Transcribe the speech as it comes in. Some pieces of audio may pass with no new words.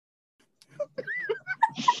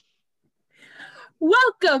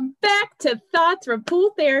Welcome back to Thoughts from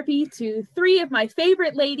Pool Therapy to three of my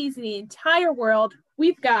favorite ladies in the entire world.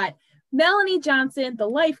 We've got Melanie Johnson, the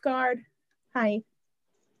lifeguard. Hi.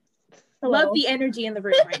 Hello. Love the energy in the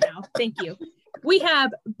room right now. Thank you. We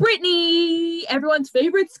have Brittany, everyone's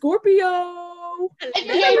favorite Scorpio.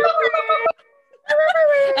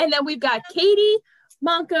 And then we've got Katie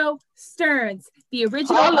Monco Stearns, the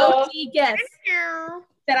original OG guest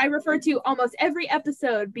that I refer to almost every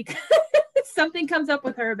episode because something comes up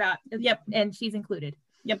with her about, and she's included.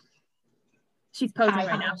 She's posing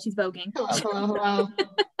right now. She's voguing. Hello.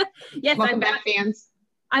 Yes, welcome back, fans.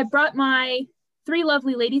 I brought my three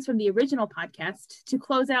lovely ladies from the original podcast to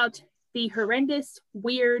close out the horrendous,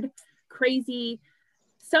 weird, crazy,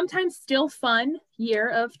 sometimes still fun year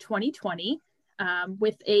of 2020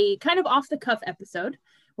 with a kind of off-the-cuff episode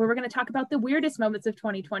where we're going to talk about the weirdest moments of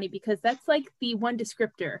 2020 because that's like the one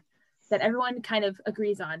descriptor that everyone kind of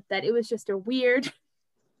agrees on, that it was just a weird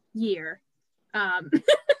year.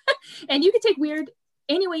 And you can take weird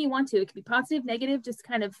any way you want to. It could be positive, negative, just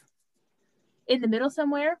kind of in the middle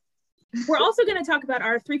somewhere. We're also going to talk about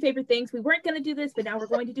our three favorite things. We weren't going to do this, but now we're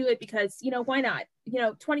going to do it because, why not?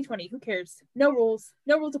 2020, who cares? No rules.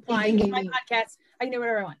 No rules apply. It's my podcast. I can do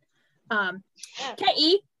whatever I want.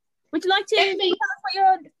 Katie, would you like to tell us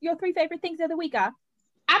what your three favorite things of the week are?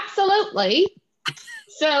 Absolutely.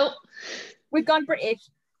 So we've gone British.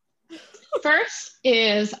 First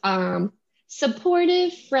is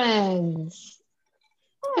supportive friends.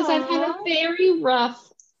 Because I've had a very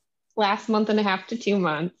rough last month and a half to 2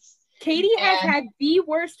 months. Katie has had the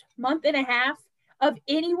worst month and a half of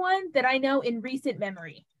anyone that I know in recent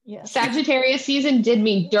memory. Yes. Sagittarius season did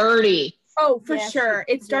me dirty. Oh, for sure.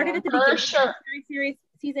 It started at the beginning of the Sagittarius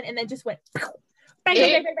season and then just went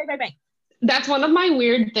bang. That's one of my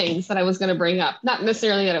weird things that I was going to bring up. Not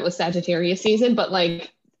necessarily that it was Sagittarius season, but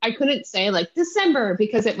like I couldn't say like December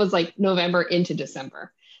because it was like November into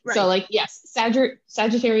December. Right. So like, yes,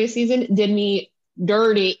 Sagittarius season did me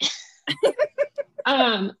dirty.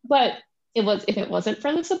 But if it wasn't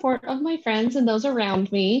for the support of my friends and those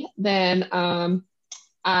around me, then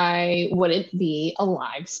I wouldn't be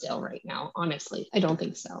alive still right now. Honestly, I don't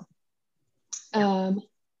think so.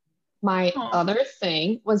 My other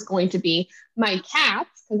thing was going to be my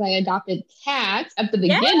cats, because I adopted cats at the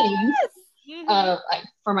beginning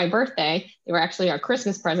for my birthday. They were actually our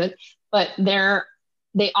Christmas present, but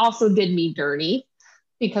they also did me dirty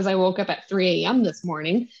because I woke up at 3 a.m. this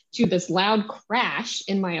morning to this loud crash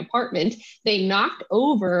in my apartment. They knocked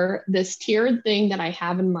over this tiered thing that I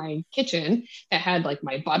have in my kitchen that had like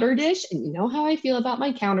my butter dish. And you know how I feel about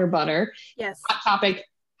my counter butter. Yes. Hot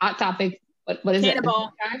topic. What is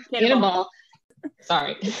Cannonball. it? Cannonball.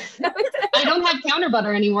 Sorry. I don't have counter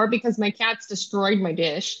butter anymore because my cats destroyed my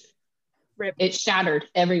dish. Rip. It shattered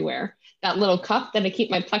everywhere. That little cup that I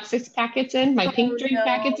keep my Plexus packets in, my pink drink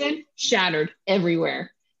packets in, shattered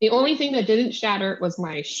everywhere. The only thing that didn't shatter was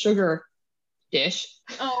my sugar dish.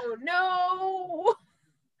 Oh no.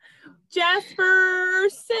 Jasper,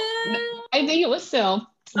 I think it was Sil.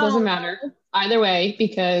 It doesn't matter. Either way,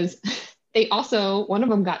 because one of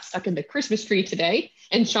them got stuck in the Christmas tree today,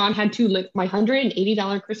 and Sean had to lift my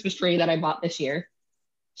 $180 Christmas tree that I bought this year.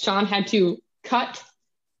 Sean had to cut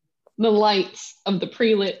the lights of the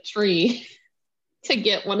pre-lit tree to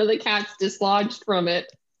get one of the cats dislodged from it.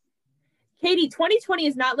 Katie, 2020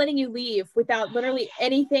 is not letting you leave without literally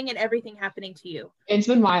anything and everything happening to you. It's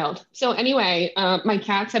been wild. So anyway, my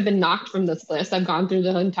cats have been knocked from this list. I've gone through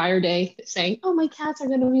the entire day saying, my cats are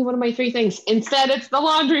going to be one of my three things. Instead, it's the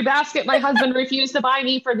laundry basket my husband refused to buy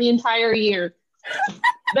me for the entire year.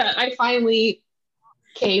 That I finally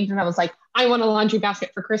caved and I was like, I want a laundry basket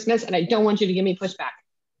for Christmas and I don't want you to give me pushback.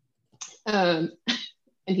 And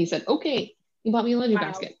he said, okay, you bought me a laundry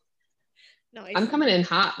basket. Nice. I'm coming in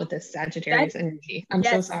hot with this Sagittarius energy. I'm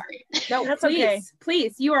so sorry. No, that's okay.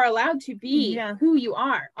 Please, you are allowed to be who you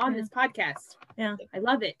are on this podcast. Yeah, I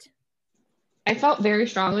love it. I felt very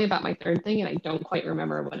strongly about my third thing, and I don't quite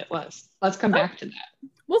remember what it was. Let's come back to that.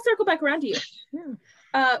 We'll circle back around to you.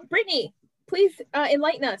 Brittany, please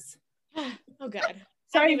enlighten us. Oh God,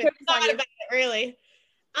 sorry, I thought about it really.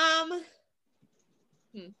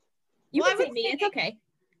 You can say me. It's okay.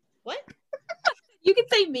 What? You can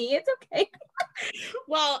say me. It's okay.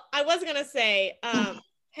 Well, I was going to say,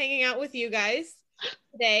 hanging out with you guys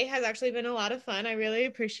today has actually been a lot of fun. I really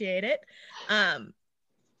appreciate it.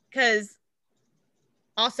 Because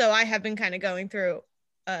also I have been kind of going through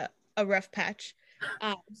a rough patch.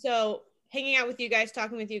 So hanging out with you guys,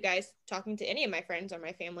 talking to any of my friends or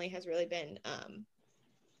my family has really been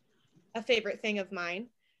a favorite thing of mine.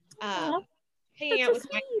 Hanging out with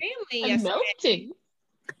my family yesterday. Melting.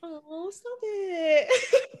 Oh, stop it.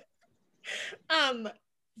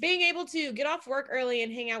 Being able to get off work early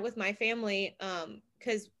and hang out with my family,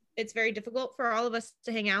 because it's very difficult for all of us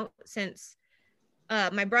to hang out since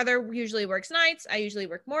my brother usually works nights. I usually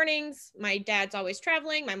work mornings. My dad's always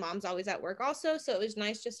traveling. My mom's always at work also. So it was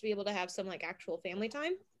nice just to be able to have some like actual family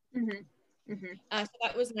time. Mm-hmm. Mm-hmm. So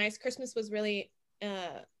that was nice. Christmas was really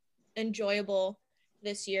enjoyable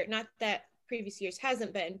this year. Not that previous years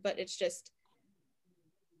hasn't been, but it's just,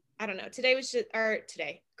 I don't know.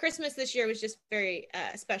 Christmas this year was just very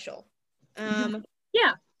special.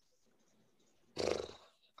 Yeah.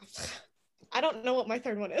 I don't know what my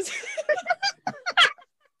third one is.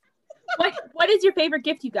 What is your favorite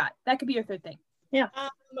gift you got? That could be your third thing. I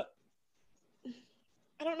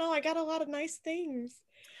don't know. I got a lot of nice things.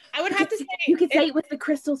 I would have to say you could say it was the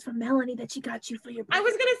crystals from Melanie that she got you for your birthday. I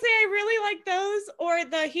was gonna say I really like those, or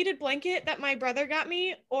the heated blanket that my brother got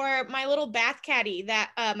me, or my little bath caddy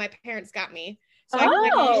that my parents got me. So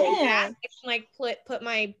I can put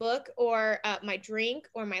my book or my drink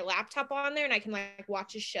or my laptop on there, and I can like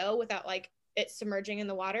watch a show without like it submerging in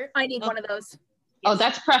the water. I need one of those. Oh,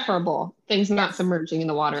 that's preferable. Things not submerging in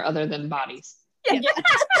the water other than bodies. Yeah.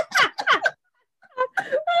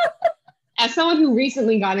 As someone who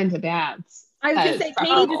recently got into baths, I was going to say,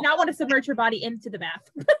 Katie does not want to submerge her body into the bath.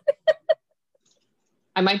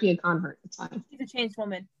 I might be a convert. It's fine. She's a changed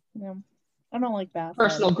woman. Yeah. I don't like baths.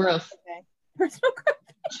 Personal growth. Okay. Personal growth.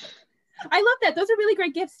 I love that. Those are really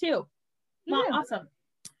great gifts too. Yeah. Awesome.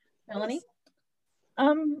 Melanie?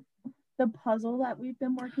 The puzzle that we've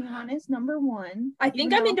been working on is number one. I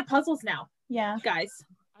think I'm into puzzles now. Yeah. Guys.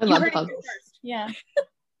 I love puzzles. Yeah.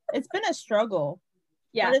 It's been a struggle.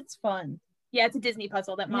 Yeah. But it's fun. Yeah, it's a Disney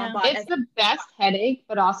puzzle that Mom bought. It's the best headache,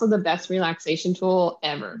 but also the best relaxation tool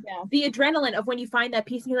ever. Yeah. The adrenaline of when you find that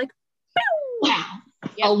piece and you're like, wow,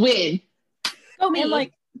 a win. Go me. And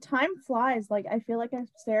like time flies. Like I feel like I've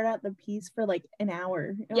stared at the piece for like an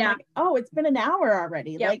hour. And Yeah. I'm like, oh, it's been an hour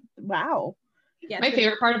already. Yep. Like, wow. Yeah, My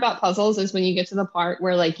favorite part about puzzles is when you get to the part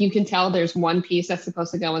where like you can tell there's one piece that's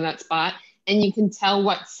supposed to go in that spot, and you can tell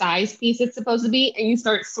what size piece it's supposed to be, and you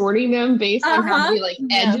start sorting them based on how many like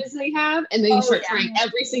edges they have, and then you start trying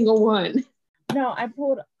every single one. No, I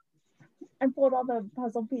pulled all the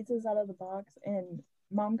puzzle pieces out of the box, and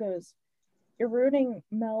Mom goes, "You're ruining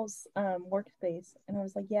Mel's workspace." And I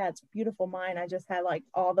was like, "Yeah, it's beautiful mine. I just had like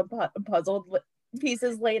all the puzzled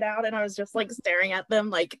pieces laid out, and I was just like staring at them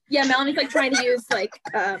like." Yeah, Melanie's like trying to use like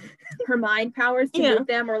her mind powers to move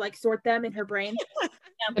them or like sort them in her brain.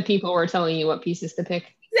 The people were telling you what pieces to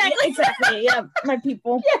pick. Exactly. Yeah, my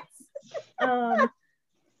people. Yes.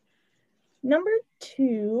 Number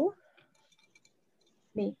two.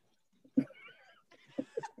 Me.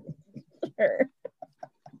 Sure.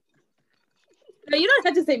 No, you don't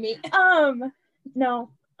have to say me.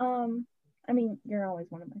 No. I mean, you're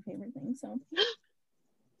always one of my favorite things. So.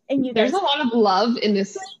 And you guys. There's a lot of love in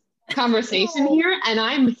this conversation here, and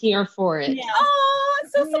I'm here for it. Yeah. Oh, I'm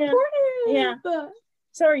so supportive. Yeah.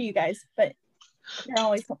 So are you guys, but you're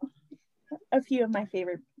always a few of my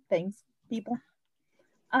favorite things, people.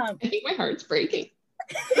 I think my heart's breaking.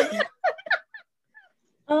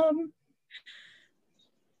 I'm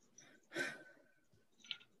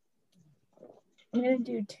gonna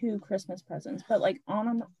do 2 Christmas presents, but like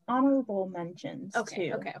honorable mentions. Okay.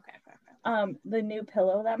 too. Okay. The new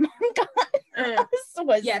pillow that Mom got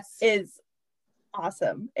is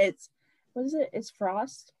awesome. It's what is it? It's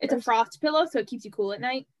frost. It's a frost pillow, so it keeps you cool at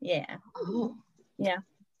night. Yeah. Oh. Yeah.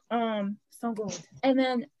 So good. And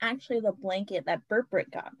then actually the blanket that Burbrick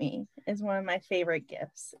got me is one of my favorite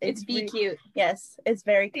gifts. It's cute. Yes, it's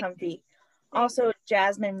very comfy. Also,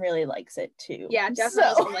 Jasmine really likes it too. Yeah, Jasmine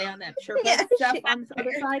also lay on that Sherpa stuff on the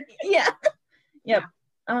other side. Yeah. Yep.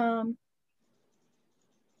 Yeah.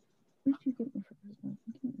 What did you get me for Christmas? I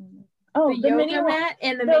can't remember. Oh, the yoga mat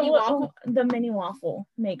and the mini waffle. The mini waffle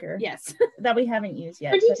maker. Yes. That we haven't used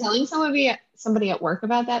yet. Were you telling somebody at work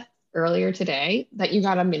about that earlier today, that you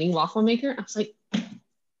got a mini waffle maker? I was like,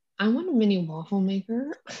 I want a mini waffle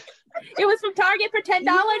maker. It was from Target for $10,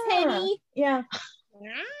 Henny. Yeah.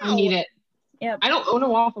 I need it. Yeah. I don't own a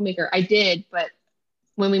waffle maker. I did, but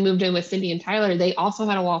when we moved in with Cindy and Tyler, they also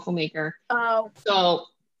had a waffle maker. Oh. So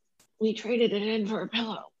we traded it in for a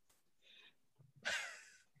pillow.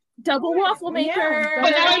 Double waffle maker. Yeah.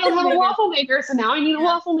 But now I don't have a waffle maker, so now I need a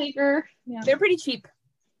waffle maker. Yeah. They're pretty cheap.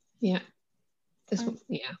 Yeah.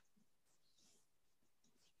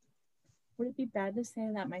 Would it be bad to say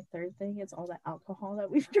that my third thing is all the alcohol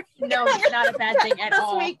that we've drank? No, it's not a bad thing at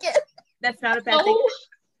all. Weekend? That's not a bad thing.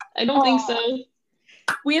 I don't think so.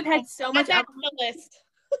 We have had so much Add that alcohol. to the list.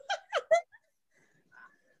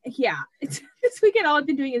 Yeah. This weekend, all I've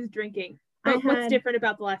been doing is drinking. But what's different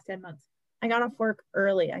about the last 10 months? I got off work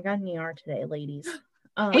early. I got an ER today, ladies.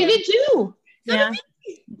 We did too. Yeah.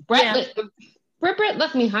 Brett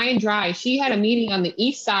left me high and dry. She had a meeting on the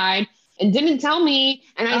east side and didn't tell me.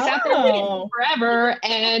 And I sat there waiting forever.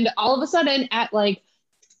 And all of a sudden at like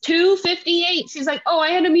 2:58, she's like, oh, I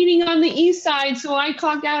had a meeting on the east side. So I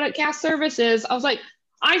clocked out at cast services. I was like,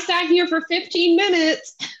 I sat here for 15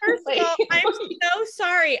 minutes. First of all, I'm so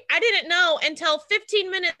sorry. I didn't know until 15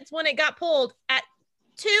 minutes when it got pulled at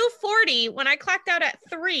 2:40 when I clocked out at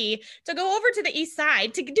 3 to go over to the east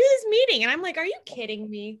side to do this meeting. And I'm like, are you kidding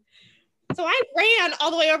me? So I ran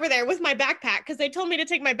all the way over there with my backpack because they told me to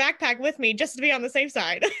take my backpack with me just to be on the safe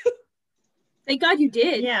side. Thank God you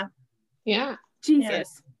did. Yeah. Yeah.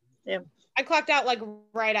 Jesus. Yeah. I clocked out like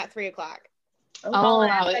right at 3 o'clock. Oh,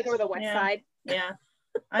 wow. Like over the west side. Yeah.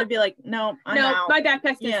 I'd be like, no, I'm no, out. my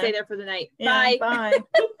backpack's gonna stay there for the night. Yeah, bye.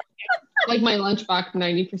 Like my lunchbox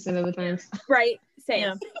 90% of the times. Right. Same.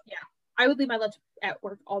 Yeah. Yeah. I would leave my lunch at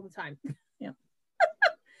work all the time. Yeah.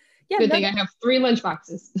 Yeah. Good thing I have 3 lunch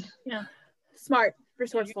boxes. Yeah. Smart,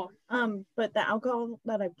 resourceful. But the alcohol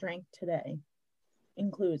that I've drank today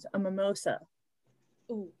includes a mimosa,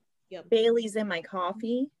 Ooh, yum. Bailey's in my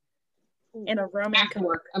coffee, and a rum and After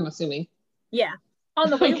work, I'm assuming. Yeah. On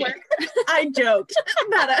the way to work. I joked.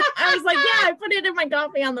 I was like, yeah, I put it in my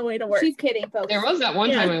coffee on the way to work. She's kidding, folks. There was that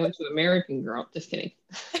one time I went to American Girl. Just kidding.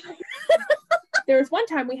 There was one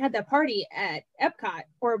time we had that party at Epcot,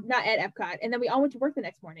 or not at Epcot, and then we all went to work the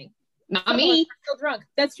next morning. Not Some of me. us were still drunk.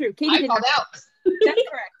 That's true. Katie I did called out. That's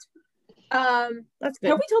correct. That's good.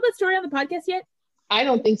 Have we told that story on the podcast yet? I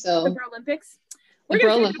don't think The so. Bro Olympics? The We're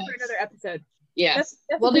going Bro to save it for Olympics. another episode. Yes.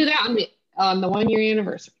 That's We'll a do good- that on the 1 year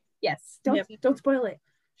anniversary. Yes. Don't spoil it.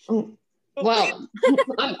 Well,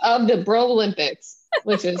 of the Bro Olympics,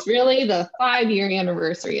 which is really the 5-year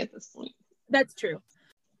anniversary at this point. That's true.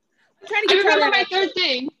 I'm trying to I get remember Charlie my on- third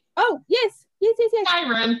thing, Oh, yes.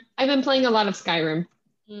 Skyrim. I've been playing a lot of Skyrim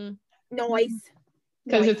Noise.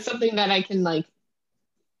 because it's something that I can like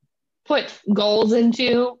put goals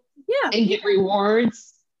into Yeah. and get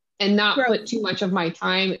rewards and not Growth. put too much of my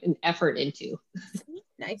time and effort into.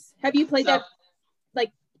 Nice. Have you played So- that?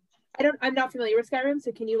 Like, I'm not familiar with Skyrim,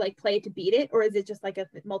 so can you like play it to beat it, or is it just like a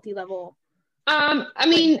multi-level? I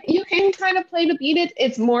mean, you can kind of play to beat it.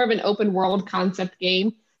 It's more of an open world concept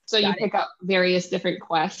game. So you Got it. pick up various different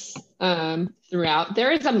quests throughout.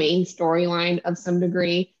 There is a main storyline of some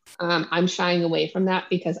degree. I'm shying away from that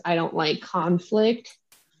because I don't like conflict.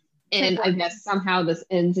 And I guess somehow this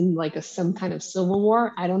ends in like some kind of civil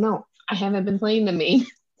war. I don't know. I haven't been playing the main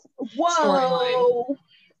Whoa.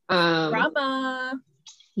 storyline. Drama.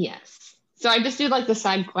 Yes. So I just do like the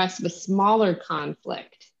side quests with smaller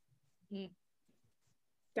conflict.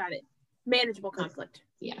 Got it. Manageable conflict.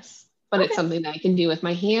 Yes. But it's Okay. something that I can do with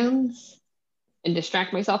my hands and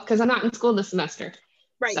distract myself because I'm not in school this semester.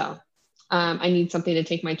 Right. So I need something to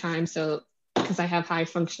take my time. So because I have high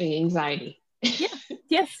functioning anxiety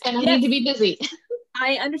Yes. and I yes. need to be busy.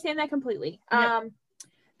 I understand that completely. Yep.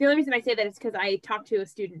 The only reason I say that is because I talked to a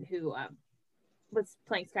student who was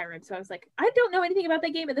playing Skyrim. So I was like, I don't know anything about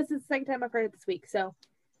that game, and this is the second time I've heard it this week. So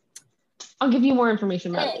I'll give you more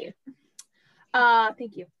information about it later.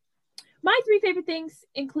 thank you. My 3 favorite things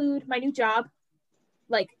include my new job.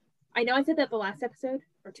 Like, I know I said that the last episode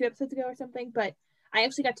or 2 episodes ago or something, but I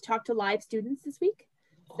actually got to talk to live students this week.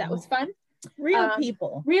 That was fun. Real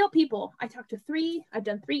people. Real people. I talked to 3. I've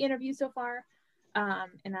done 3 interviews so far.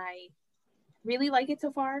 And I really like it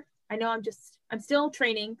so far. I know I'm still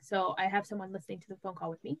training, so I have someone listening to the phone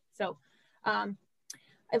call with me. So I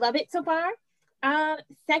love it so far.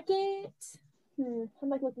 Second, I'm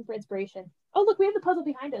like looking for inspiration. Oh, look, we have the puzzle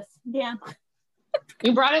behind us. Yeah.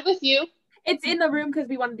 You brought it with you. It's in the room because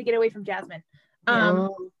we wanted to get away from Jasmine. Um,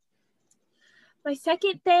 My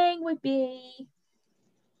second thing would be,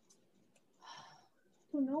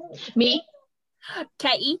 oh no, me.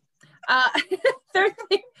 Katie. Third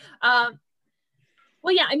thing,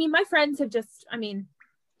 well, yeah, I mean, my friends have just,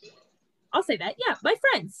 I'll say that. Yeah, my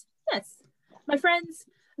friends. Yes. My friends,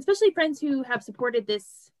 especially friends who have supported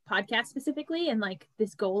this podcast specifically and like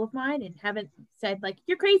this goal of mine and haven't said like,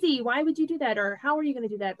 you're crazy. Why would you do that? Or how are you going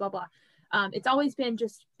to do that? Blah, blah. It's always been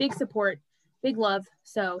just big support, big love.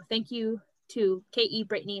 So thank you to K.E.,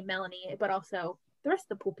 Brittany, Melanie, but also the rest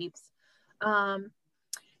of the pool peeps. And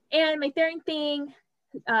my third thing,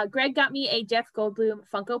 Greg got me a Jeff Goldblum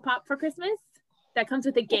Funko Pop for Christmas that comes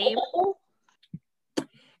with a game.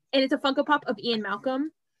 And it's a Funko Pop of Ian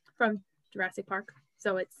Malcolm from Jurassic Park.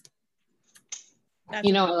 So it's...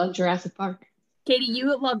 You know, I love Jurassic Park. Katie,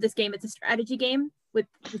 you love this game. It's a strategy game. with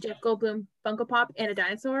the Jeff Goldblum Funko Pop and a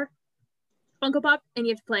dinosaur Funko Pop, and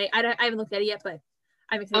you have to play. I haven't looked at it yet, but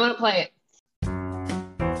I'm excited. I want to play it.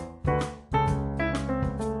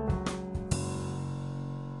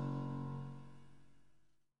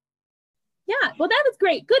 Yeah, well, that was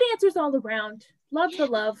great. Good answers all around. Love the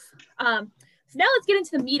love. So now let's get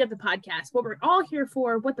into the meat of the podcast, what we're all here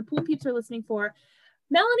for, what the pool peeps are listening for.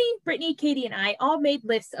 Melanie, Brittany, Katie, and I all made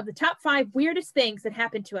lists of the top 5 weirdest things that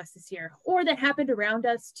happened to us this year, or that happened around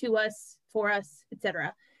us, to us, for us,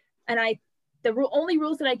 etc. And only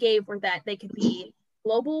rules that I gave were that they could be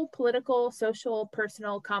global, political, social,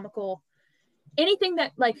 personal, comical, anything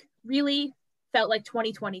that like really felt like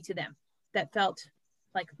 2020 to them, that felt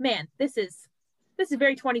like, man, this is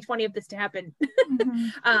very 2020 of this to happen.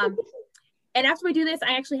 Mhm. And after we do this,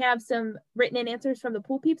 I actually have some written in answers from the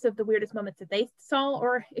pool peeps of the weirdest moments that they saw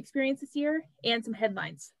or experienced this year, and some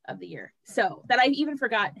headlines of the year. So that I even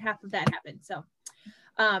forgot half of that happened. So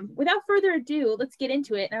without further ado, let's get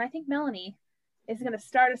into it. And I think Melanie is going to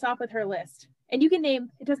start us off with her list. And you can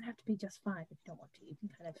name, it doesn't have to be just 5 if you don't want to. You can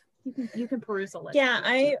kind of, you can peruse a list. Yeah,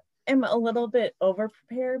 I am a little bit over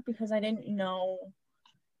prepared because I didn't know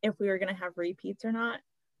if we were gonna have repeats or not.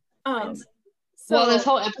 So Well, this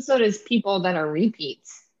whole episode is people that are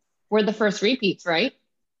repeats. We're the first repeats, right?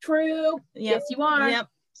 True. Yep. Yes, you are. Yep.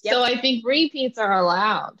 So I think repeats are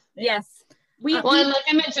allowed. Yes. Well, and like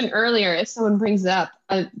I mentioned earlier, if someone brings up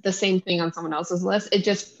the same thing on someone else's list, it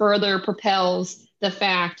just further propels the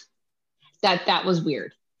fact that that was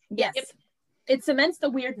weird. Yes. Yep. It cements the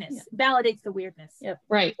weirdness, validates the weirdness. Yep.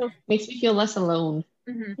 Right. So- Makes me feel less alone.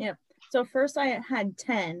 Mm-hmm. So first I had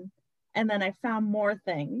 10, and then I found more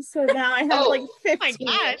things. So now I have Oh. like Oh my 15.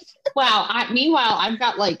 gosh. Wow. Meanwhile, I've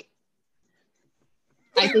got like,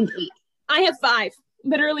 I think 8. I have 5,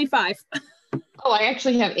 literally 5. Oh, I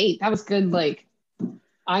actually have 8. That was good, like,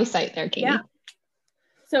 eyesight there, Katie. Yeah.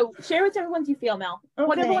 So share with everyone you feel, Mel.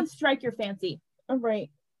 Whatever Okay. one strike your fancy. All right.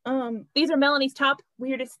 These are Melanie's top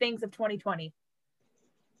weirdest things of 2020.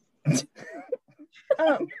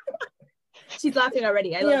 um, She's laughing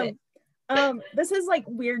already. I love it. This is like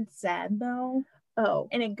weird sad though, Oh.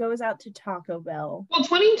 and it goes out to Taco Bell. Well,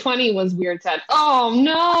 2020 was weird sad. Oh,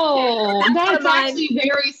 no. That's Come on. actually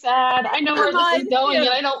very sad. I know where Come this is on. going, Yeah. and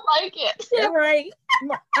I don't like it. Yeah, right.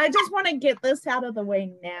 I just want to get this out of the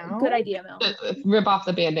way now. Good idea, Mel. Rip off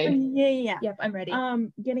the Band-Aid. Yeah. Yep, I'm ready.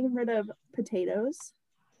 Getting rid of potatoes.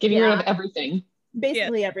 Getting rid Yeah. of everything.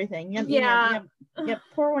 Basically everything. Yeah. Yep.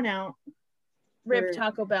 Pour one out. Rip for-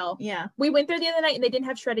 Taco Bell. Yeah. We went there the other night and they didn't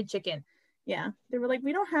have shredded chicken. Yeah. They were like,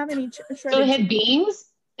 we don't have any So shredded it had beans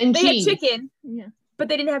and They cheese. had chicken, Yeah. but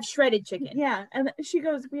they didn't have shredded chicken. Yeah. And then she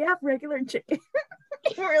goes, we have regular chicken.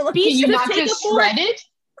 We're like, Beef Can you should not take just a fork. shred it?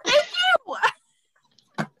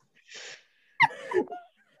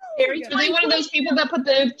 Very Are they one of those people that put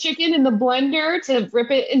the chicken in the blender to rip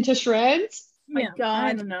it into shreds? my yeah, God.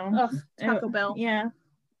 I don't know. Ugh, Taco Bell. Yeah.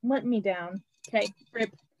 Let me down. Okay,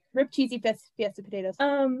 rip cheesy fiesta potatoes.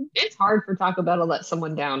 It's hard for Taco Bell to let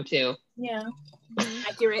someone down, too. Yeah.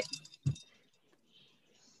 Accurate.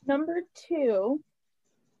 Number 2.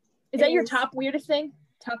 Is that your Is- top weirdest thing?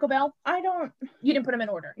 Taco Bell? I don't You didn't put them in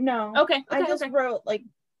order. know. Okay. I just okay. wrote like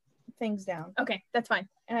things down Okay, that's fine.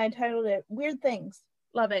 and I titled it Weird Things.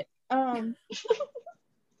 Love it.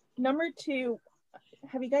 Number 2,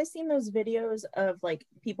 have you guys seen those videos of like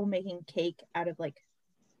people making cake out of like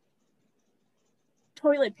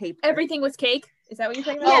toilet paper? Everything was cake. Is that what you're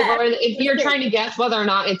talking about? Oh, or if you're trying to guess whether or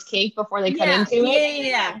not it's cake before they cut into it.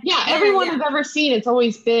 Yeah, everyone yeah. I've ever seen, it's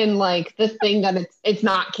always been like the thing that it's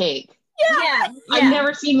not cake. Yeah. I've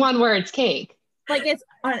never seen one where it's cake. Like it's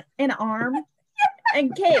on an arm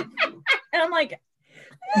and cake. And I'm like,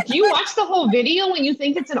 Do you watch the whole video when you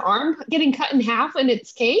think it's an arm getting cut in half and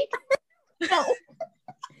it's cake? no.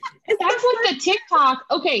 That's what the TikTok.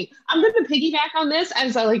 Okay, I'm going to piggyback on this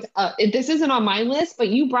as I like. This isn't on my list, but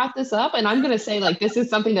you brought this up, and I'm going to say like this is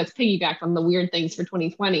something that's piggybacked on the weird things for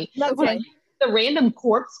 2020. That's Okay. fine. The random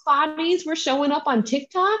corpse bodies were showing up on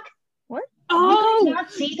TikTok. You Oh, guys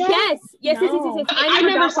not see that? yes. No. I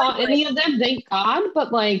never saw any of them, thank God.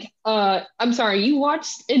 But like, I'm sorry, you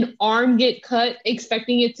watched an arm get cut,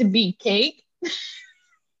 expecting it to be cake.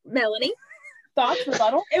 Melanie, thoughts,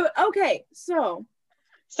 rebuttal? Okay, so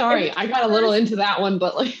Sorry, I got a little into that one,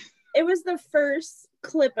 but like, it was the first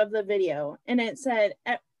clip of the video and it said,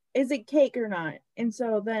 is it cake or not? And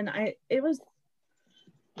so then it was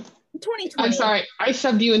 2020. I'm sorry, I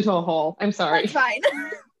shoved you into a hole. I'm sorry, It's fine.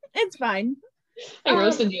 It's fine. I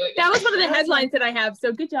roasted you. That was one of the headlines that I have.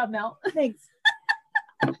 So good job, Mel. Thanks.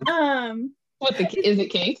 What is it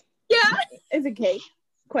cake? Yeah. Is it cake?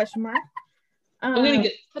 Question mark. I'm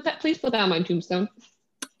gonna please put that on my tombstone.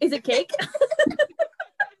 Is it cake?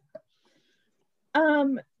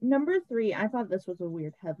 Number 3, I thought this was a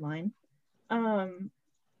weird headline.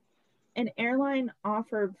 An airline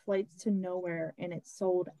offered flights to nowhere and it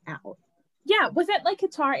sold out. Yeah, was that like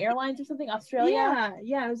Qatar Airlines or something? Australia?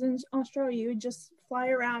 Yeah, it was in Australia. You would just fly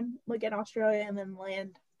around, look at Australia, and then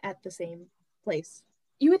land at the same place.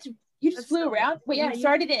 You just That's flew so around? Wait, Yeah, you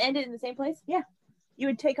started and ended in the same place? You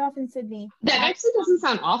would take off in Sydney. That actually doesn't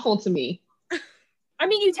sound awful to me. I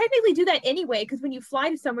mean, you technically do that anyway, because when you fly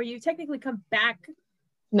to somewhere, you technically come back.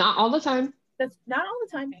 Not all the time. That's not all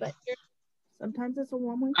the time, but Sometimes it's a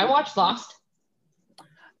one-way. I watched Lost.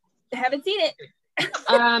 haven't seen it.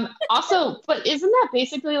 Also, but isn't that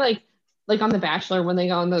basically like on The Bachelor when they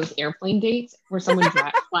go on those airplane dates where someone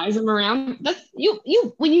flies them around? That's you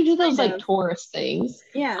when you do those Kind like of. tourist things.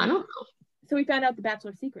 I Yeah. don't know. So we found out the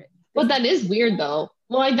Bachelor secret. But that is weird though.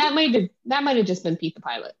 Well, that might have just been Pete the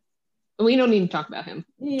pilot. We don't need to talk about him.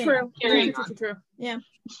 Yeah. True. Carrying True.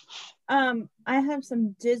 I have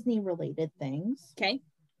some Disney related things. Okay.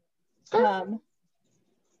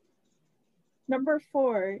 Number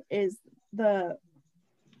 4 is was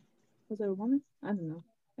it a woman? I don't know.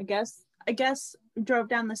 I guess drove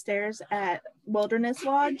down the stairs at Wilderness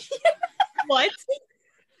Lodge. What?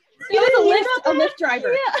 It was You a Lyft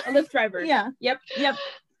driver. Yeah. A Lyft driver. Yeah. Yep.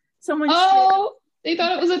 Someone. Oh, they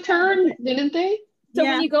thought it was a turn, didn't they? So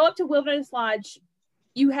Yeah. when you go up to Wilderness Lodge,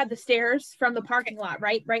 you have the stairs from the parking lot,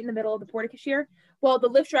 right in the middle of the porta cashier. Well, the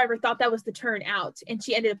Lyft driver thought that was the turn out, and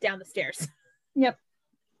she ended up down the stairs.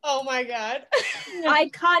 Oh my god.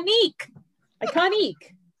 Iconic.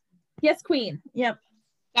 Yes, Queen. Yep.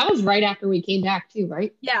 That was right after we came back too,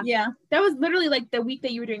 right? Yeah. Yeah. That was literally like the week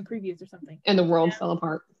that you were doing previews or something. And the world fell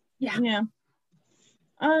apart. Yeah. Yeah.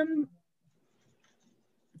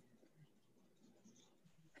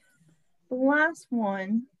 The last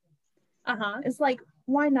one is like,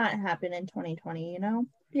 why not happen in 2020, you know?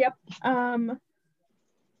 Yep.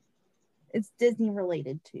 It's Disney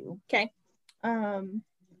related too. Okay.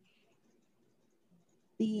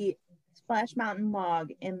 The Splash Mountain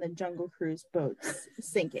log in the Jungle Cruise boats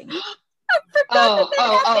sinking.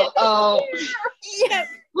 Oh. Yeah.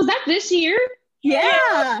 Was that this year?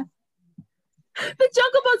 Yeah. The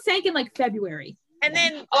Jungle Boat sank in like February. And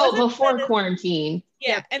then Oh, wasn't before the- quarantine.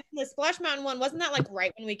 Yeah, and the Splash Mountain one, wasn't that like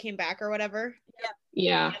right when we came back or whatever?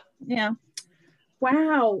 Yeah. Yeah.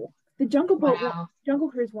 Wow. The Jungle Boat Wow. Jungle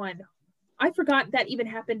Cruise one. I forgot that even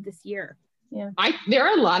happened this year. There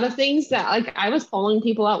are a lot of things that, like, I was polling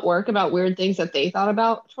people at work about weird things that they thought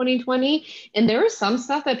about 2020, and there was some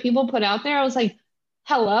stuff that people put out there. I was like,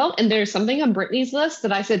 hello, and there's something on Brittany's list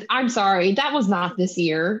that I said, I'm sorry, that was not this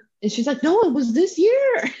year. And she's like, no, it was this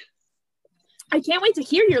year. I can't wait to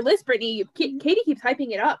hear your list, Brittany. Katie keeps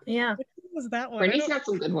hyping it up. Yeah. What was that one? Brittany's got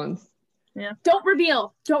some good ones. Don't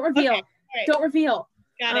reveal. Don't reveal. Okay, right. Don't reveal.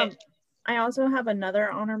 Got Um, it. I also have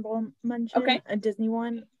another honorable mention. Okay. A Disney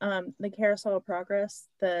one. The Carousel of Progress,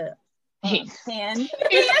 the hand.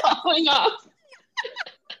 It's falling off.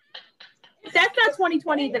 If that's not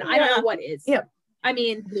 2020, then I don't know what is. Yep. I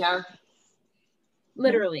mean, Yeah,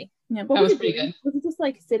 literally. Yeah. What that was pretty doing? good. Was it just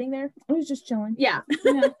like sitting there? It was just chilling. Yeah.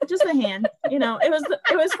 Just a hand. You know, it was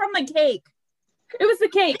from the cake. It was the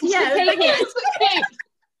cake. Yeah, The it was cake the hand.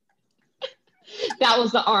 Okay. That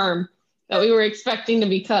was the arm that we were expecting to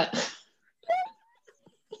be cut.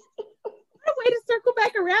 What a way to circle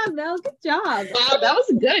back around, Mel. Good job. Wow, that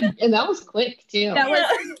was good. And that was quick, too. That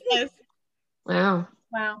was Yes. Wow.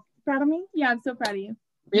 wow. Proud of me? Yeah, I'm so proud of you.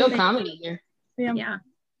 Real Thank comedy here. Yeah.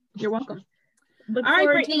 You're welcome. Look All right,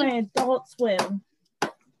 forward to Brittany. my Adult Swim.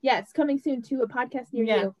 Yes, coming soon to a podcast near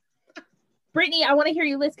Yeah. you. Brittany, I want to hear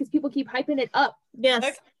your list because people keep hyping it up. Yes.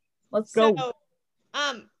 Okay. Let's go. So,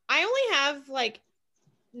 I only have like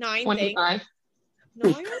 9 things. 25. No,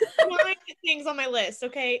 I have 9 things on my list.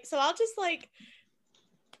 Okay, so I'll just like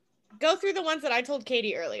go through the ones that I told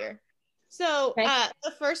Katie earlier. So, Okay.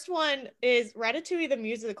 the first one is Ratatouille the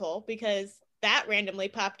musical because that randomly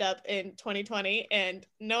popped up in 2020 and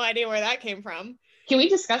no idea where that came from. Can we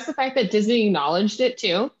discuss the fact that Disney acknowledged it,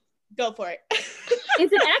 too? Go for it.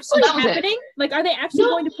 Is it actually that was it. happening? Like, are they actually No.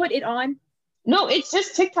 going to put it on? No, it's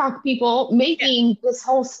just TikTok people making this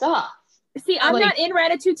whole stuff. See, I'm Like- not in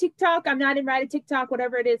Ratatouille TikTok. I'm not in Ratatouille TikTok,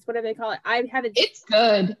 whatever it is, whatever they call it. I haven't. It's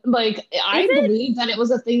good. Like, I Is it? believe that it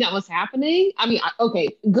was a thing that was happening. I mean, okay,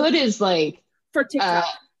 good is like, For TikTok.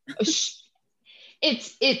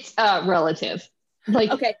 it's relative.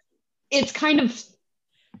 Like, Okay. it's kind of,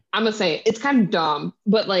 I'm gonna say it's kind of dumb,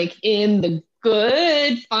 but like in the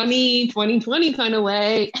good, funny 2020 kind of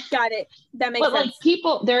way. Got it. That makes But like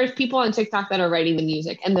sense. there's people on TikTok that are writing the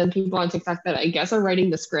music, and then people on TikTok that I guess are writing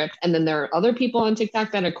the script, and then there are other people on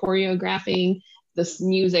TikTok that are choreographing this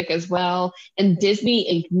music as well. And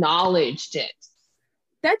Disney acknowledged it.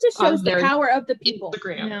 That just shows on the their power of the people.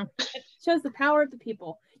 Instagram. No, it shows the power of the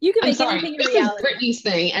people. You can I'm make sorry. anything a This is reality. Britney's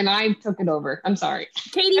thing, and I took it over. I'm sorry.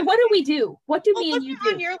 Katie, what do we do? What do Well, me put and you it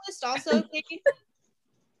on do? your list also, Katie.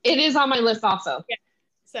 It is on my list also.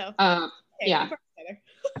 So Okay, yeah. we'll put it together.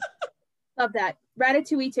 Love that.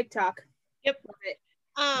 Ratatouille TikTok. Yep. Love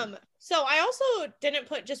it. So I also didn't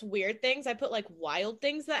put just weird things. I put like wild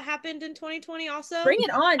things that happened in 2020 also. Bring it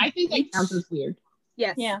on. I think that counts as weird.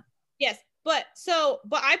 Yes. Yeah. Yes. But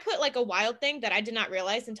I put like a wild thing that I did not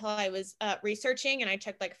realize until I was researching, and I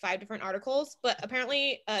checked like 5 different articles. But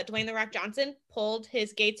apparently Dwayne The Rock Johnson pulled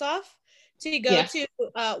his gates off to go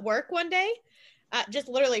to work one day. Just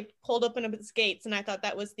literally pulled open his gates, and I thought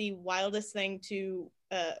that was the wildest thing to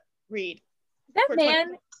read. That for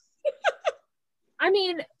man, I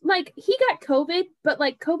mean, like, he got COVID, but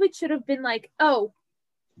like COVID should have been like, oh,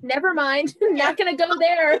 never mind. Not gonna go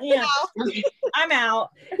there. Yeah. I'm out.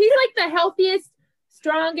 He's like the healthiest,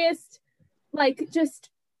 strongest, like just,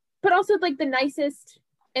 but also like the nicest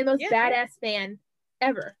and most badass man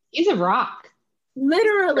ever. He's a rock for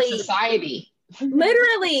Literally. society.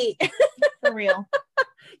 Literally. For real.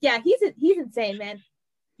 Yeah, he's insane, man.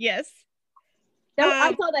 Yes.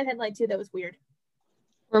 I saw that headline too. That was weird.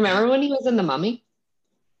 Remember when he was in The Mummy?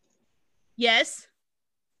 Yes.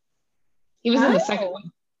 He was in the Oh. second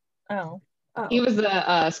one. Oh. Oh. He was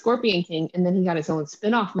the Scorpion King, and then he got his own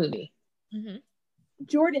spin-off movie. Mm-hmm.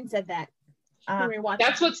 Jordan said that when we were watching.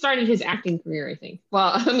 That's what started his acting career, I think.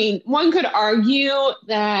 Well, I mean, one could argue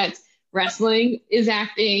that wrestling is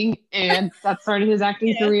acting, and that started his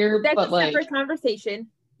acting career. That's but a like, separate conversation.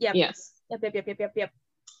 Yep. yes. Yep.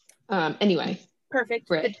 Anyway, Perfect.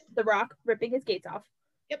 Right. The Rock ripping his gates off.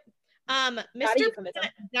 Mr. euphemism.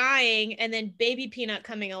 Peanut dying and then Baby Peanut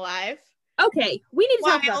coming alive. Okay, we need to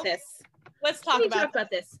talk Wild. about this. Let's We talk need to about talk about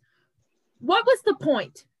this. What was the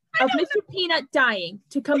point of Mr. Peanut dying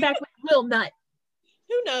to come back with Lil Nut?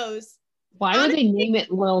 who knows. why would they name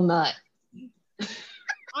it Lil Nut?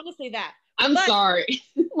 Honestly, that. I'm But- sorry.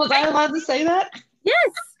 Was I allowed to say that?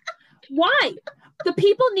 Yes. Why? The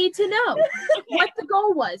people need to know what the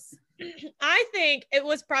goal was. I think it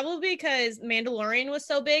was probably because Mandalorian was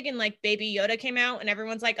so big and like Baby Yoda came out and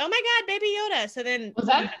everyone's like, oh my God, Baby Yoda. So then Was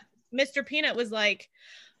that? Mr. Peanut was like,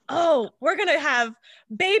 oh, we're going to have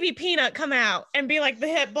Baby Peanut come out and be like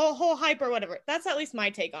the whole hype or whatever. That's at least my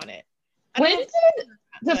take on it. I don't When know did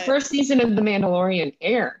the but- first season of The Mandalorian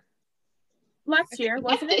air? Last year,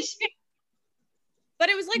 wasn't it? But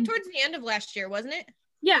it was like towards the end of last year, wasn't it?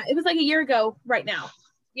 Yeah, it was like a year ago right now.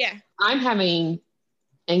 Yeah. I'm having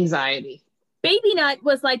anxiety. Baby Nut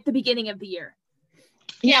was like the beginning of the year.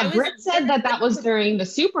 Yeah, it was- Britt said that was during the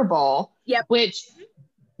Super Bowl. Yep. Which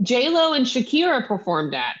J-Lo and Shakira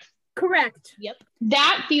performed at. Correct.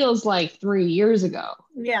 That feels like 3 years ago.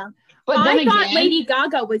 Yeah. But then I thought again, Lady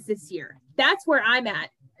Gaga was this year. That's where I'm at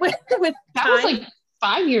with that time. was like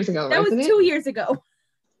 5 years ago, That was wasn't it? 2 years ago.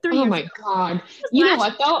 3 Oh years my ago. God. You know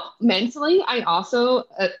Last- what though? Mentally, I also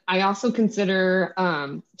consider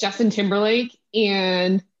Justin Timberlake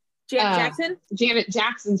and Janet Jackson. Janet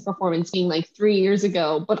Jackson's performance being like 3 years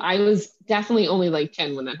ago, but I was definitely only like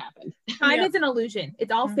 10 when that happened. Time Yeah. is an illusion.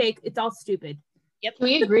 It's all Mhm. fake. It's all stupid. Can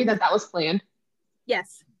we agree that was planned?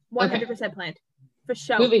 Yes, 100% planned for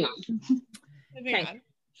sure. Moving on. Moving Okay. on.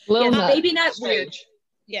 Lil Yes, Nut. Baby Nut, weird. Strange.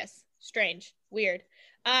 Yes. Strange. Weird.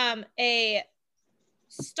 A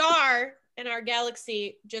star in our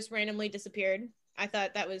galaxy just randomly disappeared. I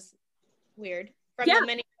thought that was weird. From Yeah. the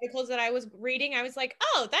many articles that I was reading, I was like,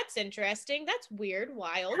 oh, that's interesting. That's weird.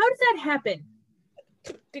 Wild. How does that happen?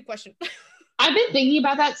 Good question. I've been thinking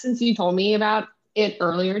about that since you told me about it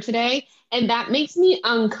earlier today, and that makes me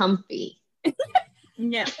uncomfy.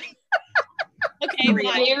 Yeah. Okay.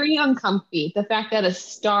 Why? Very uncomfy. The fact that a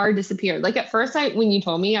star disappeared. Like at first, when you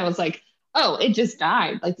told me, I was like, "Oh, it just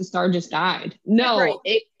died. Like the star just died." No, Right.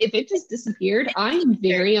 if it just disappeared, I'm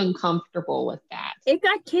very uncomfortable with that. It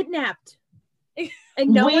got kidnapped. And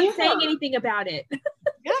no one's Where? saying anything about it.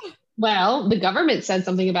 Yeah. Well, the government said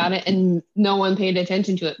something about it, and no one paid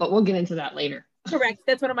attention to it. But we'll get into that later. Correct.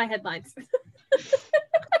 That's one of my headlines.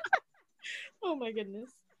 Oh my goodness.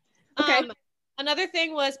 Okay. Another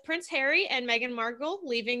thing was Prince Harry and Meghan Markle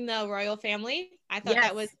leaving the royal family. I thought Yes.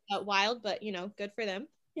 that was wild, but good for them.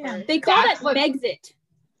 Yeah. They call That's it what- Megxit,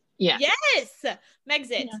 Yeah. Yes,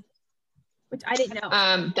 Megxit. Yeah. which I didn't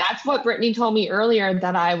know. That's what Brittany told me earlier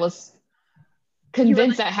that I was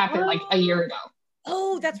convinced that happened like a year ago.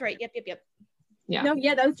 Oh, that's right. Yep. Yeah. No,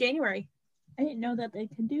 yeah, that was January. I didn't know that they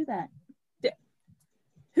could do that.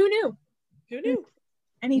 Who knew? Who knew?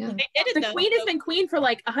 Anything. They did it The though. queen has been queen for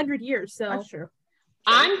like 100 years, so That's true.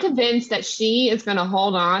 I'm convinced that she is going to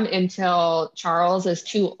hold on until Charles is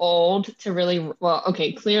too old to really, well,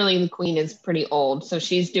 okay, clearly the queen is pretty old, so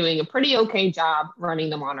she's doing a pretty okay job running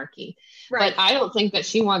the monarchy. right. But I don't think that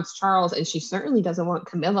she wants Charles, and she certainly doesn't want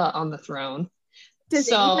Camilla on the throne. Does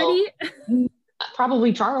So- anybody?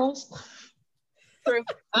 Probably Charles. True.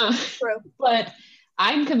 True. But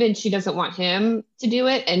I'm convinced she doesn't want him to do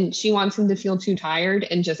it, and she wants him to feel too tired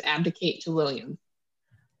and just abdicate to William.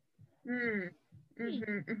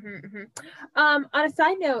 On a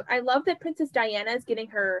side note, I love that Princess Diana is getting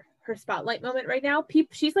her spotlight moment right now.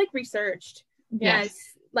 She's like researched. Yes.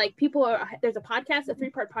 Like people are, there's a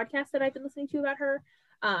 3-part podcast that I've been listening to about her.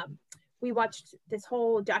 We watched this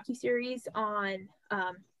whole docuseries on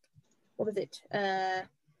what was it?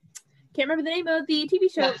 Can't remember the name of the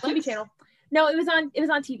TV show, Netflix? TV channel. No, it was on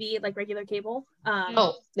TV, like regular cable.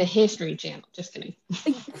 The History Channel. Just kidding.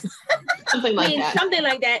 Something like that. Something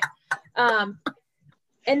like that.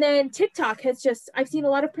 And then TikTok has I've seen a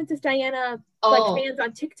lot of Princess Diana fans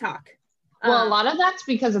on TikTok. Well, a lot of that's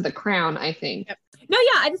because of The Crown, I think. No,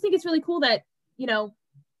 yeah, I just think it's really cool that, the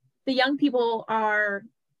young people are,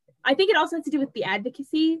 I think it also has to do with the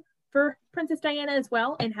advocacy for Princess Diana as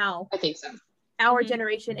well, and how I think so. our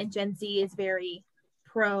generation and Gen Z is very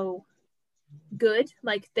pro good.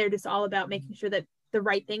 Like they're just all about making sure that the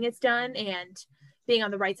right thing is done and being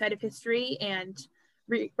on the right side of history, and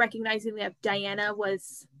recognizing that Diana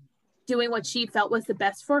was doing what she felt was the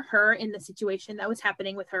best for her in the situation that was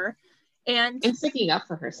happening with her, and sticking up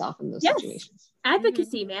for herself in those Yes. situations.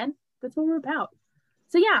 advocacy, man. That's what we're about.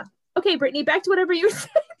 So yeah. Okay, Brittany, back to whatever you were saying.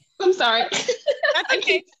 I'm sorry. That's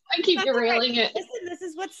okay. I keep That's derailing it. Listen, this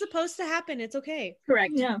is what's supposed to happen. It's okay.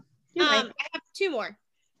 Correct. Yeah. You're right. I have 2 more.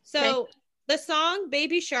 So the song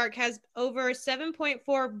Baby Shark has over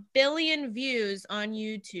 7.4 billion views on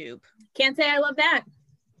YouTube. Can't say I love that.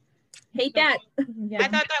 Hate that. Yeah. I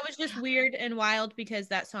thought that was just weird and wild because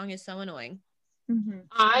that song is so annoying. Mhm.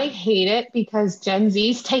 I hate it because Gen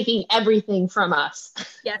Z's taking everything from us.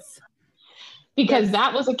 Yes. Because Yes.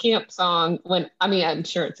 that was a camp song I'm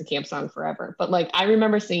sure it's a camp song forever, but like I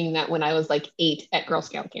remember singing that when I was like 8 at Girl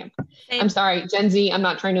Scout camp. Same. I'm sorry, Gen Z, I'm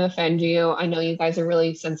not trying to offend you. I know you guys are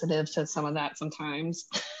really sensitive to some of that sometimes.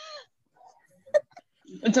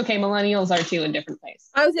 It's okay, millennials are too in different ways.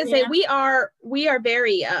 I was gonna say Yeah. we are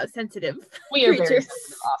very sensitive. We are very creatures.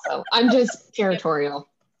 sensitive also. I'm just territorial.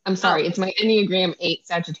 I'm sorry, it's my Enneagram 8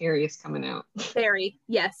 Sagittarius coming out. Very,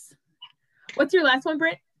 yes. What's your last one,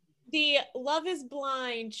 Britt? The Love is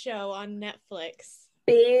Blind show on Netflix.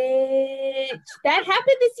 Bitch. That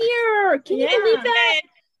happened this year. Can you Yeah. believe that?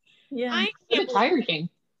 Yeah. I Look can't at believe Tiger King.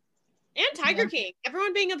 and Tiger King.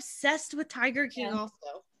 Everyone being obsessed with Tiger King Yeah.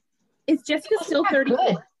 also. Is Jessica still 34?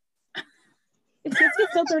 Good. Is Jessica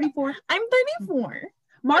still 34? I'm 34.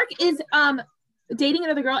 Mark is dating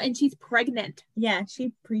another girl and she's pregnant. Yeah,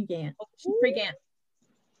 she pre-gan. She's pregnant.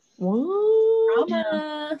 What?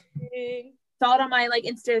 Drama. Saw it on my like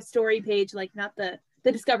Insta story page, like not the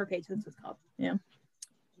Discover page. That's what it's called.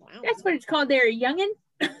 Wow. That's what it's called there, youngin.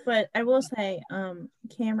 But I will say,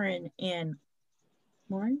 Cameron and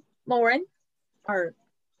Lauren, are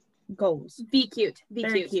goals. be cute. Be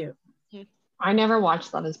Very cute. cute. I never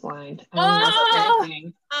watched Love is Blind. I don't know if that's Oh!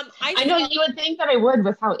 anything. I I know you would think that I would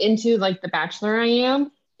with how into like The Bachelor I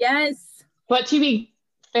am, Yes. but to be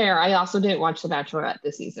fair, I also didn't watch The Bachelorette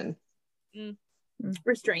this season.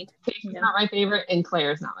 Restrained. Faith's Yeah. not my favorite, and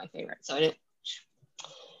Claire's not my favorite, so I didn't.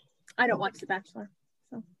 I don't watch The Bachelor.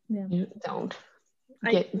 You don't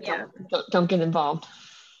Yeah. don't get involved.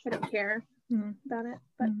 I don't care Mm. about it.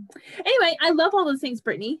 But Mm. anyway, I love all those things,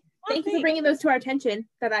 Brittany. Oh, Thank you for thanks. bringing those to our attention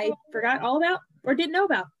that I forgot all about or didn't know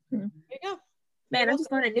about. There you go. Man, I'm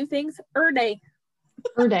just learning new things every day.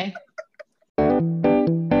 Per day.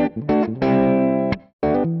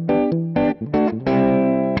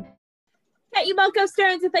 Hey, you Marco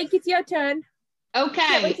Stearns, I think it's your turn. Can't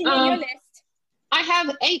Okay. wait to hear your list. I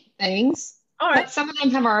have 8 things, All but right. some of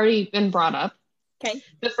them have already been brought up. Okay.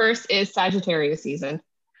 The first is Sagittarius season.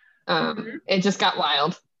 Mhm. It just got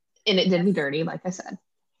wild, and it did me dirty, like I said.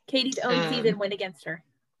 Katie's own season went against her.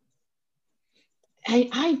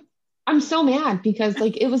 I'm so mad because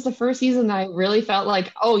like it was the first season that I really felt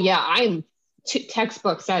like, oh yeah, I'm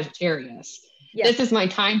textbook Sagittarius. Yes. This is my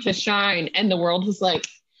time to shine, and the world was like,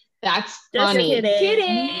 that's Just funny.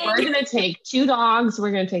 kidding. We're gonna take 2 dogs.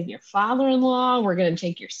 We're gonna take your father-in-law. We're gonna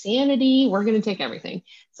take your sanity. We're gonna take everything.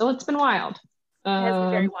 So it's been wild. It has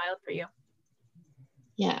been very wild for you.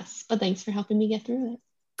 Yes, but thanks for helping me get through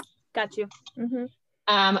it. Got you.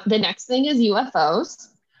 Mm-hmm. The next thing is UFOs.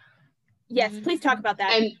 Yes, please talk about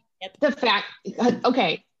that. And the fact,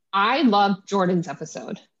 okay, I love Jordan's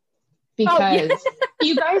episode Oh, yeah. because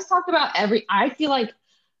you guys talked about I feel like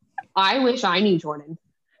I wish I knew Jordan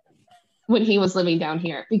when he was living down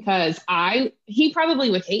here, because he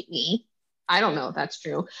probably would hate me. I don't know if that's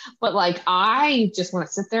true, but like, I just want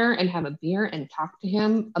to sit there and have a beer and talk to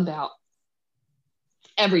him about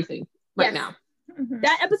everything right Yes. now. Mm-hmm.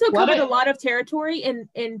 That episode covered a lot of territory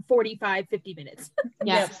in 45, 50 minutes.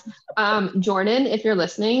 Yes. Jordan, if you're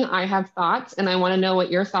listening, I have thoughts and I want to know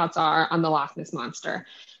what your thoughts are on the Loch Ness Monster.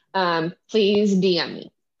 Please DM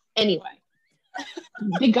me. Anyway,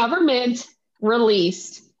 the government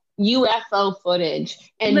released UFO footage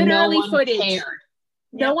and Literally no one footage. cared.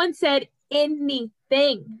 No one said anything.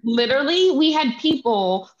 Literally, we had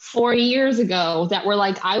people 4 years ago that were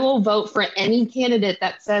like, I will vote for any candidate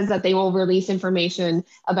that says that they will release information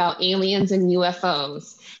about aliens and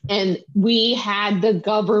UFOs. And we had the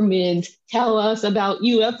government tell us about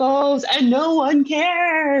UFOs and no one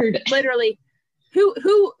cared. Literally. Who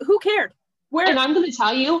cared? Where? And I'm going to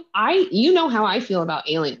tell you, you know how I feel about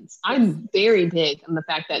aliens. I'm very big on the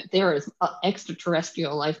fact that there is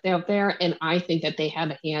extraterrestrial life out there, and I think that they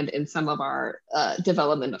have a hand in some of our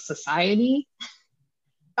development of society.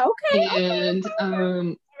 Okay. And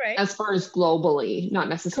Right. as far as globally, not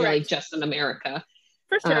necessarily Correct. just in America.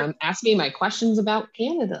 For sure. Ask me my questions about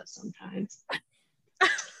Canada sometimes.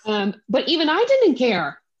 But even I didn't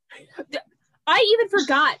care. I even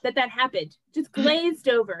forgot that happened. Just glazed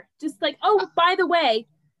over. Just like, oh, by the way,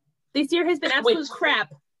 this year has been absolute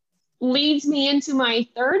crap. Leads me into my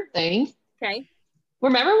third thing. Okay.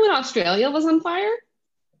 Remember when Australia was on fire?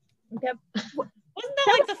 Yep. Wasn't that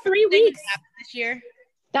That like was the 3 first thing that weeks. happened this year?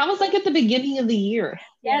 That was like at the beginning of the year.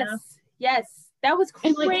 Yes. Yes. That was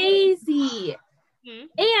And, like- crazy. Mhm.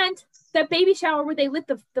 And that baby shower where they lit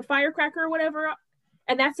the firecracker or whatever,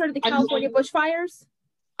 and that started the I'm California bushfires.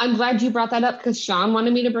 I'm glad you brought that up because Sean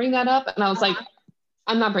wanted me to bring that up. And I was like,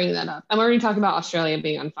 I'm not bringing that up. I'm already talking about Australia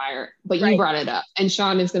being on fire, but you Right. brought it up. And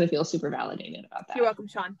Sean is going to feel super validated about that. You're welcome,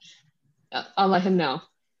 Sean. I'll let him know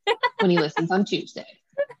when he listens on Tuesday.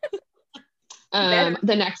 Better.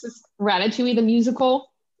 The next is Ratatouille, the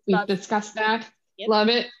musical. We've Love. discussed that. Yep. Love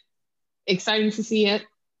it. Excited to see it.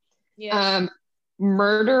 Yes.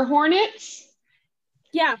 Murder Hornets.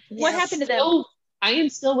 Yeah. What Yes. happened to them? I am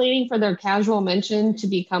still waiting for their casual mention to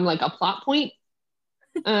become like a plot point.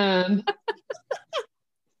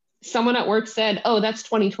 Someone at work said, "Oh, that's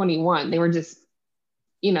 2021." They were just,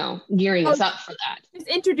 gearing us up for that Just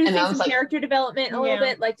introducing And I was some like- character development a little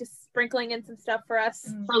Yeah. bit, like just sprinkling in some stuff for us.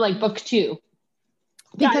 for like book 2,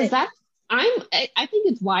 Got because it. I think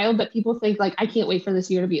it's wild that people think like I can't wait for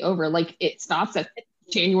this year to be over. Like it stops at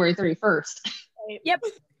January 31st. Yep.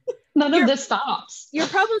 None You're- of this stops. Your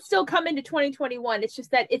problems still come into 2021. It's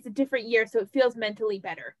just that it's a different year, so it feels mentally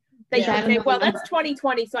better. That you Yeah. can say, well, that's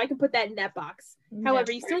 2020, so I can put that in that box. Yeah.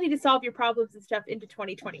 However, you still need to solve your problems and stuff into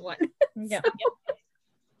 2021. Yeah.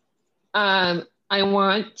 I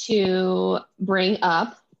want to bring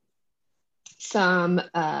up some.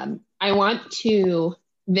 I want to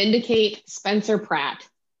vindicate Spencer Pratt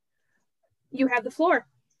You have the floor.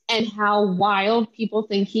 and how wild people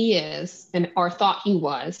think he is or thought he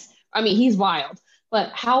was. I mean, he's wild,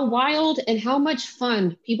 but how wild and how much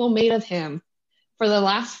fun people made of him for the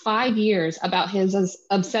last 5 years about his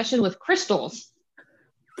obsession with crystals.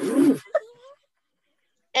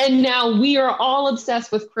 And now we are all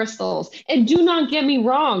obsessed with crystals. And do not get me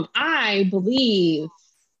wrong, I believe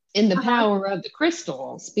in the power of the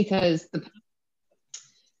crystals because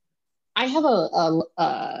I have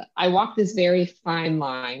I walk this very fine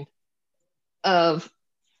line of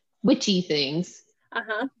witchy things.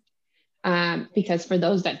 Because for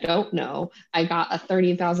those that don't know, I got a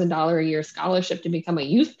 $30,000 a year scholarship to become a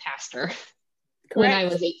youth pastor when I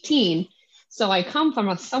was 18. So I come from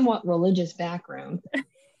a somewhat religious background.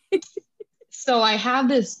 So I have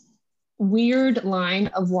this weird line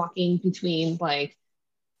of walking between like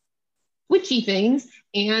witchy things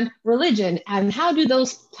and religion and how do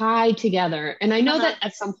those tie together. And I know that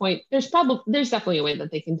at some point there's definitely a way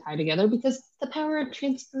that they can tie together because the power of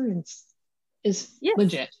transference is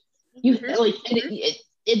legit. You like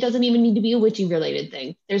it doesn't even need to be a witchy related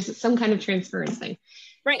thing. There's some kind of transference thing.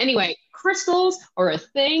 Right. Anyway, crystals are a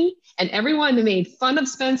thing, and everyone made fun of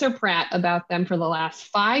Spencer Pratt about them for the last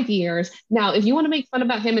 5 years. Now, if you want to make fun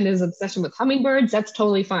about him and his obsession with hummingbirds, that's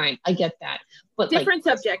totally fine. I get that. But Different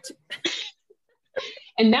subject.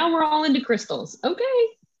 And now we're all into crystals. Okay.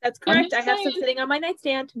 That's correct. I have some sitting on my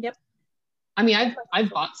nightstand. Yep. I mean, I've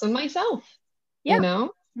bought some myself. Yeah. You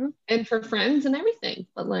know? Mhm. And for friends and everything.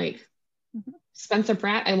 But like, Mhm. Spencer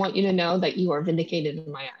Pratt, I want you to know that you are vindicated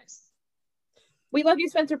in my eyes. We love you,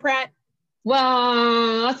 Spencer Pratt.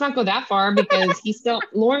 Well, let's not go that far because he's still,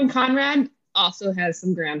 Lauren Conrad also has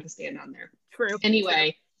some ground to stand on there. True.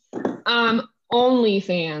 Anyway,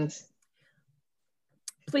 OnlyFans.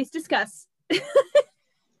 Please discuss.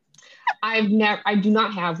 I do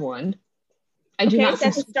not have one. I do Okay, not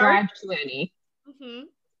that's a subscribe to any. Mm-hmm.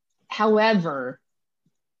 However,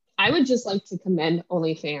 I would just like to commend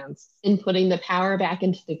OnlyFans in putting the power back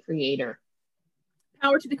into the creator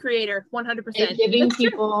Power to the creator, 100%. and giving That's true.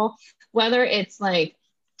 people, whether it's like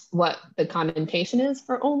what the connotation is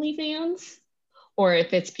for OnlyFans, or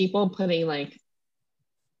if it's people putting like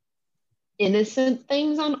innocent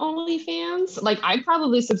things on OnlyFans. Like I'd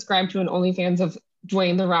probably subscribe to an OnlyFans of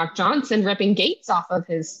Dwayne The Rock Johnson ripping gates off of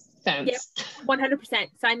his fence. Yep.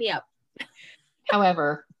 100%. Sign me up.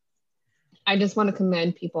 However, I just want to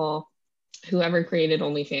commend people, whoever created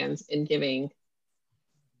OnlyFans, in giving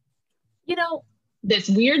You know, this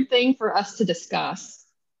weird thing for us to discuss,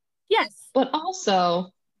 yes. but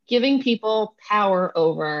also giving people power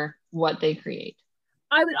over what they create.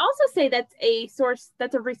 I would also say that's a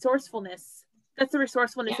resourcefulness. That's the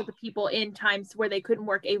resourcefulness Yeah. of the people in times where they couldn't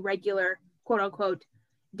work a regular, quote unquote,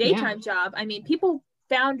 daytime job. I mean, people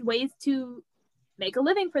found ways to make a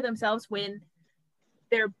living for themselves when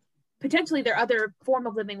their other form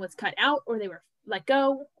of living was cut out, or they were let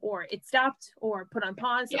go, or it stopped, or put on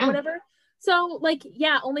pause, or whatever. So, like,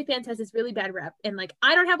 yeah, OnlyFans has this really bad rep, and like,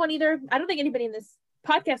 I don't have one either. I don't think anybody in this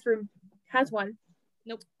podcast room has one.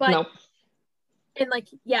 Nope. But Nope. and like,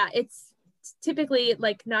 yeah, it's typically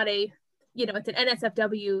like not a, it's an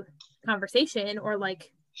NSFW conversation or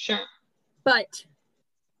like, Sure. but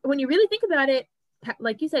when you really think about it,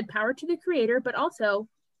 like you said, power to the creator, but also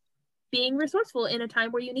being resourceful in a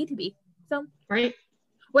time where you need to be. So Right.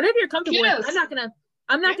 whatever you're comfortable Yes. with, I'm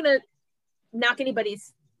not gonna knock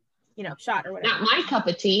anybody's, shot or whatever. Not my cup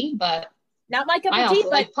of tea, but Not my cup I of tea, also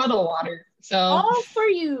but like puddle water. So all for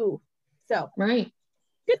you. So right.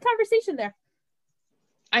 good conversation there.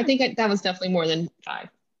 I think that was definitely more than 5.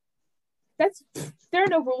 There are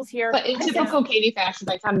no rules here. But in I guess. typical Katie fashion,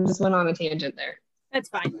 I kind of just went on a tangent there. That's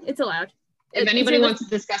fine. It's allowed. If anybody wants to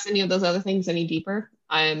discuss any of those other things any deeper,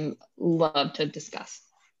 I'm love to discuss.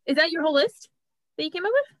 Is that your whole list that you came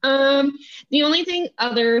up with? The only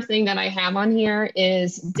other thing that I have on here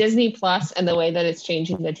is Disney Plus and the way that it's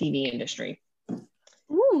changing the TV industry.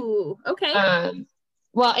 Ooh, okay.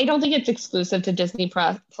 Well, I don't think it's exclusive to Disney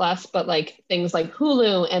Plus, but like things like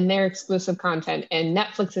Hulu and their exclusive content and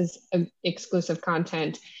Netflix's exclusive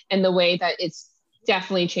content, and the way that it's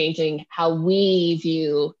definitely changing how we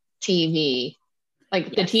view TV, like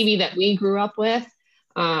the TV that we grew up with.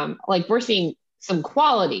 Like we're seeing some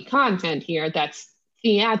quality content here that's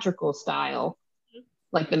theatrical style.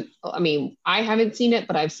 I haven't seen it,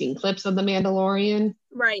 but I've seen clips of The Mandalorian.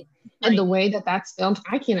 Right. And the way that that's filmed,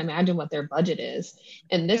 I can't imagine what their budget is.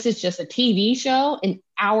 And this is just a TV show, an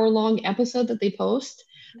hour-long episode that they post.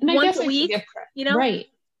 And I Once guess a week, right.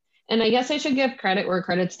 And I guess I should give credit where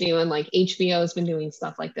credit's due. And like HBO has been doing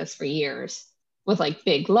stuff like this for years with like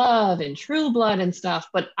Big Love and True Blood and stuff.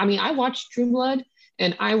 But I mean, I watched True Blood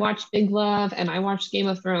and I watched Big Love and I watched Game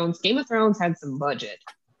of Thrones. Game of Thrones had some budget.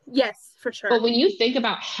 Yes, for sure. But when you think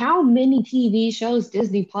about how many TV shows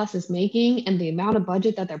Disney Plus is making and the amount of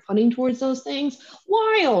budget that they're putting towards those things,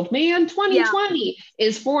 wild, man. 2020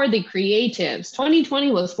 is for the creatives.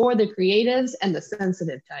 2020 was for the creatives and the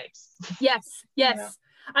sensitive types. Yes. Yeah.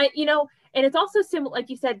 And it's also similar, like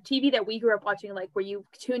you said, TV that we grew up watching, like where you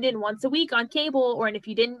tuned in once a week on cable, or and if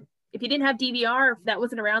you didn't have DVR, if that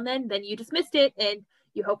wasn't around then you just missed it, and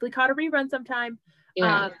you hopefully caught a rerun sometime.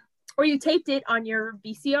 Yeah. Or you taped it on your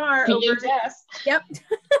VCR. Yes. Yep.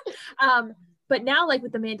 But now, like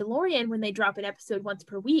with The Mandalorian, when they drop an episode once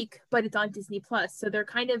per week, but it's on Disney Plus, so they're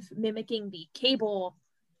kind of mimicking the cable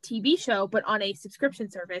TV show, but on a subscription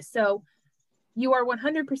service. So you are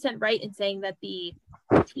 100% right in saying that the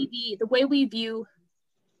TV, the way we view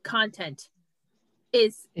content,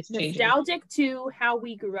 is nostalgic to how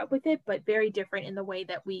we grew up with it, but very different in the way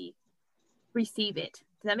that we receive it.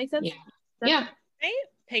 Does that make sense? Yeah. I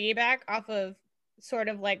piggyback off of sort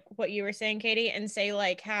of like what you were saying, Katie, and say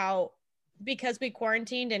like how, because we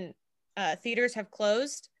quarantined and theaters have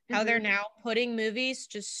closed, how they're now putting movies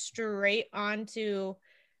just straight onto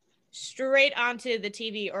the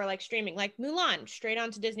TV, or like streaming, like Mulan straight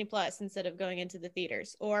onto Disney Plus instead of going into the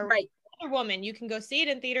theaters, or Wonder Woman, you can go see it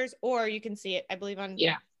in theaters, or you can see it, I believe, on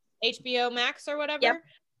HBO Max or whatever. Yep.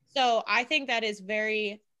 So I think that is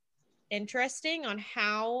very interesting on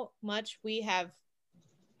how much we have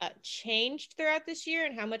changed throughout this year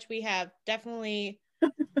and how much we have definitely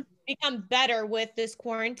become better with this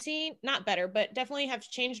quarantine. Not better, but definitely have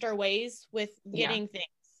changed our ways with getting things.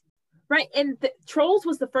 Right. And Trolls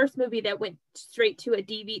was the first movie that went straight to a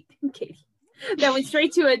DVD. Katie. That went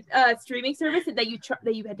straight to a streaming service that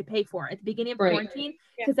you had to pay for at the beginning of quarantine,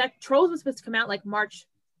 because that Trolls was supposed to come out like March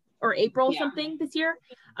or April something this year,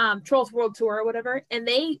 Trolls World Tour or whatever, and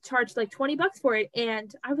they charged like $20 for it,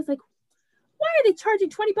 and I was like, why are they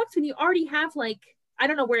charging $20 when you already have like, I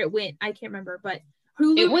don't know where it went, I can't remember, but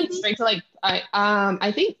Hulu. It went straight to like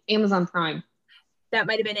I think Amazon Prime. That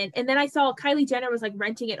might have been it. And then I saw Kylie Jenner was like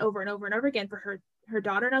renting it over and over and over again for her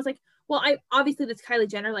daughter, and I was like, well, obviously that's Kylie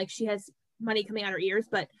Jenner, like she has money coming out her ears,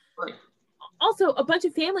 but also a bunch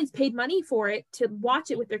of families paid money for it to watch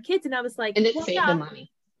it with their kids, and I was like, and it saved them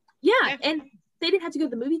money. Yeah, and they didn't have to go to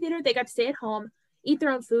the movie theater. They got to stay at home, eat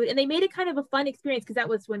their own food, and they made it kind of a fun experience, because that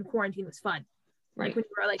was when quarantine was fun. Like when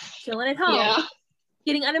you were like chilling at home,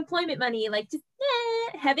 getting unemployment money, like just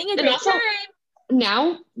having a great time.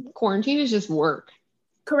 Now quarantine is just work.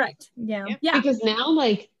 Correct. Yeah. Because now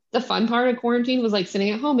like the fun part of quarantine was like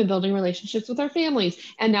sitting at home and building relationships with our families.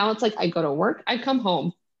 And now it's like, I go to work, I come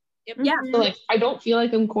home. Yeah. So like, I don't feel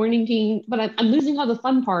like I'm quarantining, but I'm losing all the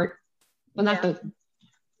fun part, but not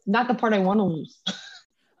the part I want to lose.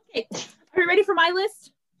 Okay. Are you ready for my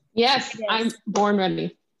list? Yes, I'm born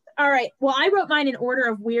ready. All right. Well, I wrote mine in order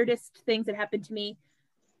of weirdest things that happened to me,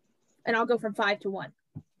 and I'll go from 5 to 1.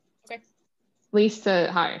 Okay. Least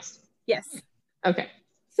to highest. Yes. Okay.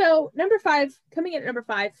 So coming in at number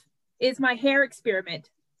 5 is my hair experiment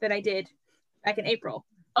that I did back in April.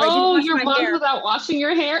 Oh, you're bummed without washing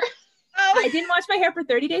your hair? I didn't wash my hair for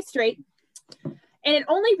 30 days straight. And it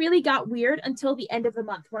only really got weird until the end of the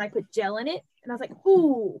month when I put gel in it. And I was like,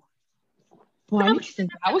 ooh. Why did you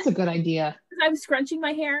think that was a good idea? Because I was scrunching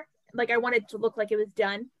my hair. Like I wanted to look like it was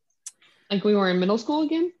done. Like we were in middle school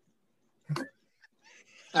again?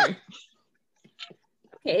 Sorry.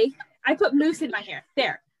 Okay. I put mousse in my hair.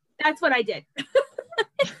 There. That's what I did.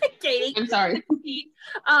 Katie. I'm sorry.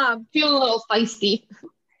 Feel a little feisty.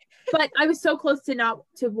 But I was so close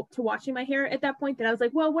to washing my hair at that point that I was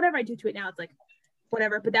like, well, whatever I do to it now, it's like,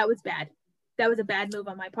 whatever. But that was bad. That was a bad move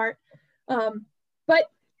on my part. But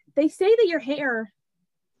they say that your hair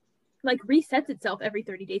like resets itself every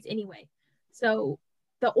 30 days anyway. So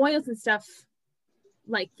the oils and stuff,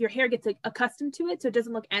 like your hair gets accustomed to it, so it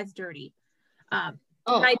doesn't look as dirty. And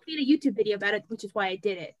I made a YouTube video about it, which is why I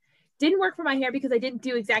did it. Didn't work for my hair because I didn't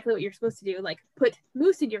do exactly what you're supposed to do, like put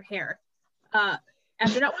mousse in your hair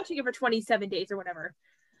after not washing it for 27 days or whatever.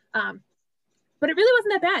 But it really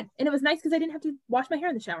wasn't that bad. And it was nice because I didn't have to wash my hair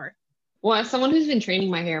in the shower. Well, as someone who's been training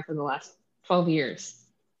my hair for the last 12 years,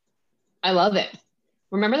 I love it.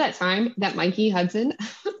 Remember that time that Mikey Hudson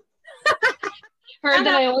heard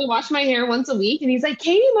that I only wash my hair once a week? And he's like,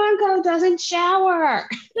 Katie Monco doesn't shower.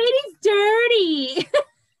 Katie's dirty.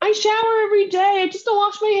 I shower every day. I just don't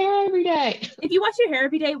wash my hair every day. If you wash your hair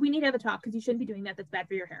every day, we need to have a talk because you shouldn't be doing that. That's bad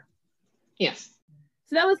for your hair. Yes.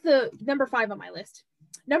 So that was the number 5 on my list.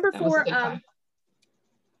 Number 4.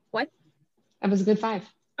 What? That was a good 5.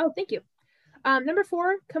 Oh, thank you. Number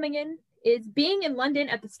 4 coming in is being in London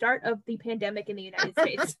at the start of the pandemic in the United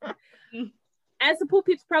States. As the pool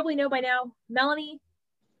peeps probably know by now, Melanie,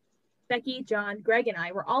 Becky, John, Greg, and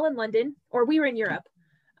I were all in London, or we were in Europe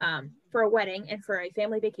for a wedding and for a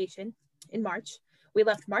family vacation in March. We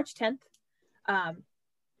left March 10th.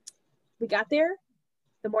 We got there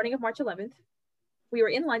the morning of March 11th. We were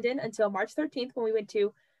in London until March 13th when we went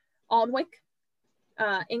to Alnwick,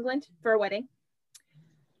 England for a wedding.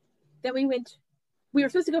 Then we were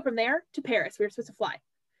supposed to go from there to Paris. We were supposed to fly.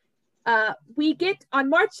 We get on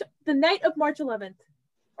the night of March 11th,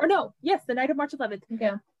 or no, yes, the night of March 11th.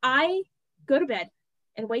 Yeah. I go to bed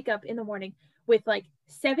and wake up in the morning with like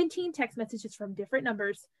 17 text messages from different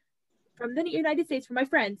numbers from the United States from my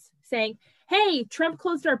friends saying, hey, Trump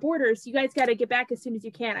closed our borders. You guys got to get back as soon as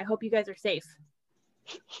you can. I hope you guys are safe.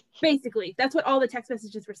 Basically, that's what all the text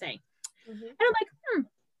messages were saying. Mm-hmm. And I'm like,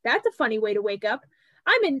 that's a funny way to wake up.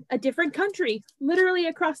 I'm in a different country, literally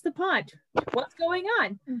across the pond. What's going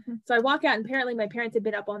on? Mm-hmm. So I walk out, and apparently my parents had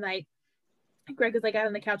been up all night. Greg was like out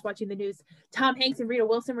on the couch watching the news. Tom Hanks and Rita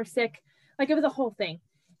Wilson were sick. Like it was a whole thing.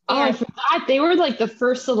 Oh, I forgot. They were like the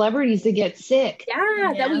first celebrities to get sick.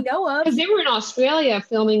 Yeah. That we know of. Because they were in Australia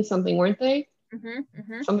filming something, weren't they? Mm-hmm,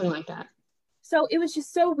 mm-hmm. Something like that. So it was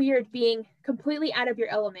just so weird being completely out of your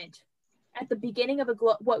element at the beginning of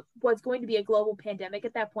what was going to be a global pandemic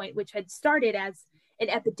at that point, which had started as an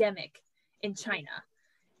epidemic in China.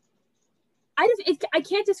 I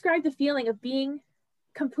can't describe the feeling of being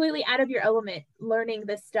completely out of your element, learning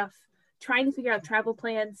this stuff trying to figure out travel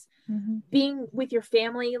plans, Mm-hmm. being with your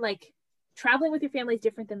family. Like traveling with your family is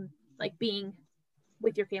different than like being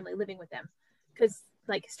with your family, living with them, because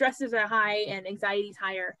like stresses are high and anxiety's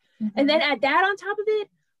higher. Mm-hmm. And then add that on top of it,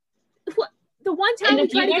 the one time And we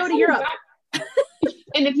if you tried to guys go to hadn't Europe,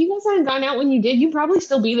 and if you guys hadn't gone out when you did, you'd probably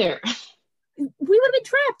still be there. we would have been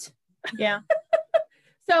trapped. Yeah.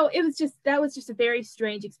 So that was just a very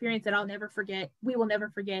strange experience that I'll never forget. We will never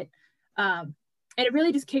forget. And it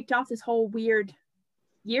really just kicked off this whole weird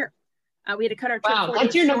year. We had to cut our trip. Wow, 4 that's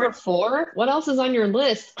days your short. number 4? What else is on your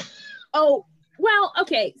list? Oh, well,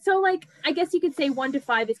 okay. So like, I guess you could say 1 to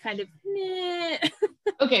 5 is kind of meh.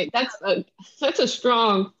 Okay, that's a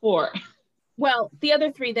strong 4. Well, the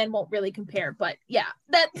other 3 then won't really compare, but yeah,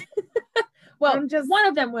 that. Well, I'm just- one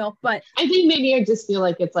of them will, but I think maybe I just feel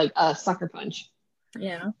like it's like a sucker punch.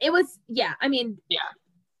 Yeah. it was, yeah. I mean, Yeah.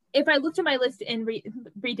 If I looked at my list and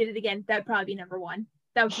redid it again, that'd probably be number 1.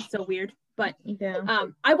 That was just so weird. But Yeah.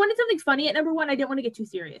 I wanted something funny at number 1. I didn't want to get too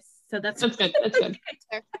serious, so that's That's good.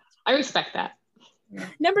 I respect that.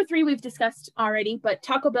 Number 3 we've discussed already, but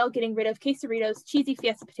Taco Bell getting rid of quesadillas, cheesy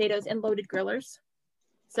fiesta potatoes, and loaded grillers.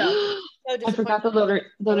 So, So I forgot the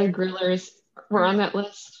loaded grillers were on that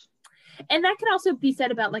list. and that can also be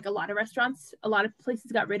said about like a lot of restaurants. A lot of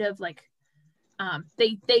places got rid of like,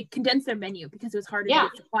 they condensed their menu because it was harder to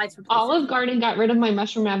get supplies from places. Olive Garden got rid of my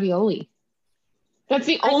mushroom ravioli. That's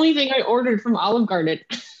the only thing I ordered from Olive Garden.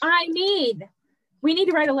 I mean, we need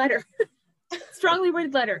to write a letter, strongly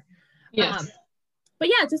worded letter. Yes. But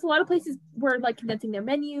yeah, just a lot of places were like condensing their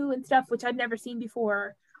menu and stuff, which I'd never seen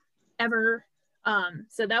before, ever.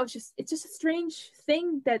 So that was it's just a strange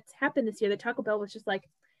thing that's happened this year. The Taco Bell was just like,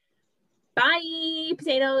 bye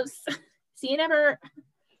potatoes, see you never.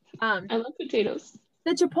 I love potatoes.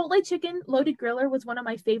 The Chipotle chicken loaded griller was one of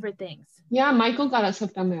my favorite things, Yeah, Michael got us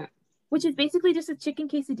hooked on that. which is basically just a chicken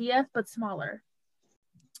quesadilla, but smaller.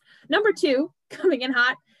 Number 2, coming in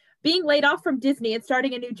hot, being laid off from Disney and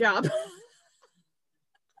starting a new job.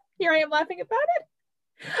 Here I am laughing about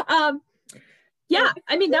it. Yeah,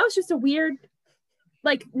 I mean, that was just a weird,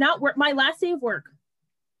 like, not work. My last day of work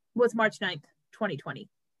was March 9th, 2020.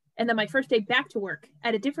 And then my first day back to work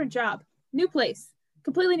at a different job, new place,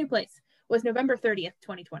 completely new place, was November 30th,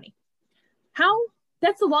 2020.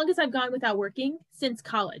 That's the longest I've gone without working since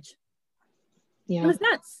college. It Yeah. was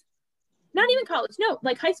nuts. Not even college, no,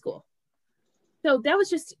 like high school. So that was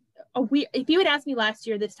just a weird, if you had asked me last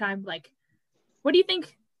year this time, like, what do you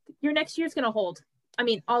think your next year's going to hold? I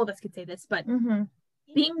mean, all of us could say this, but Mm-hmm.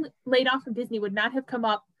 being laid off from Disney would not have come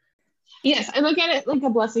up. Yes, I look at it like a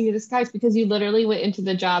blessing in disguise because you literally went into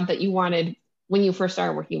the job that you wanted when you first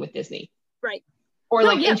started working with Disney. Right. Or No,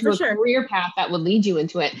 like yeah, into for a sure. career path that would lead you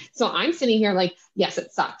into it. So I'm sitting here like, yes,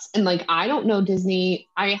 it sucks. And like, I don't know Disney.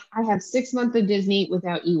 I have 6 months of Disney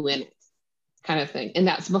without you in it kind of thing. And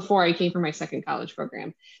that's before I came for my second college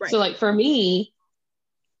program. Right. So like for me,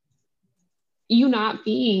 you not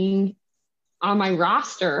being on my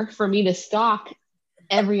roster for me to stalk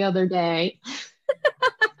every other day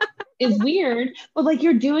is weird. But like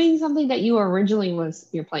you're doing something that you originally was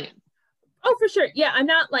your plan. Oh, for sure. Yeah, I'm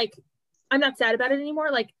not sad about it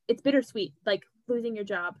anymore. Like, it's bittersweet, like losing your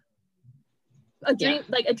job. A dream,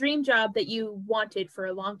 like a dream job that you wanted for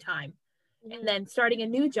a long time. And then starting a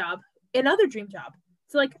new job, another dream job.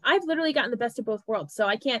 So like, I've literally gotten the best of both worlds. So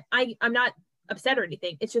I'm not upset or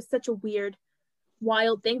anything. It's just such a weird,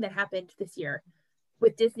 wild thing that happened this year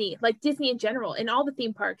with Disney. Like Disney in general, and all the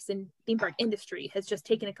theme parks and theme park industry has just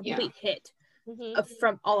taken a complete hit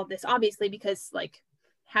from all of this, obviously, because like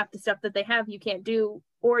half the stuff that they have you can't do,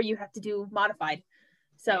 or you have to do modified.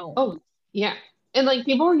 So Oh, yeah. And like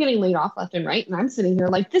people were getting laid off left and right. And I'm sitting here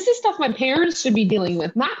like, this is stuff my parents should be dealing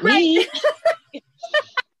with, not me.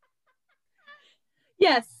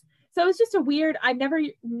 yes. So it's just a weird, I never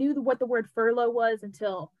knew what the word furlough was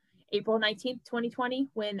until April 19th, 2020,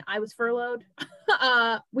 when I was furloughed.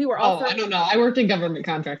 We were all I don't know. I worked in government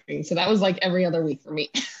contracting. So that was like every other week for me.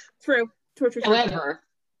 True. However,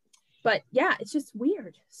 but yeah, it's just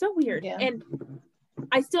weird. So weird. Yeah. And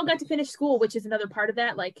I still got to finish school, which is another part of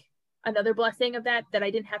that, like another blessing of that I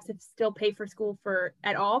didn't have to still pay for school for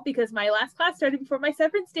at all, because my last class started before my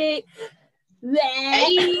severance date.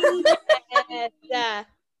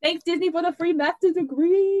 Thanks Disney for the free master's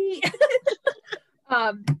degree.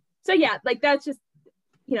 So yeah, like that's just,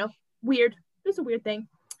 weird. It's a weird thing.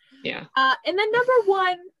 yeah. And then number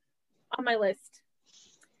 1 on my list,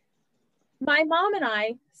 my mom and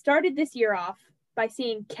I started this year off by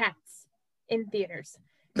seeing Cats in theaters,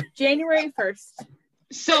 January 1st.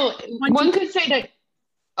 So one could say that,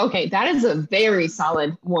 okay, that is a very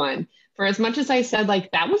solid one. For as much as I said,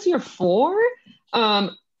 like, that was your 4,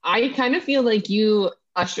 I kind of feel like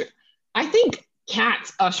I think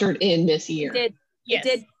Cats ushered in this year. It did. Yes. It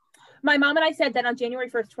did. My mom and I said that on January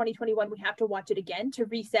 1st, 2021, we have to watch it again to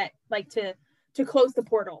reset, like to close the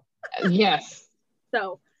portal. Yes.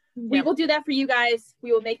 So we will do that for you guys.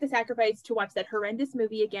 We will make the sacrifice to watch that horrendous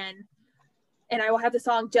movie again. And I will have the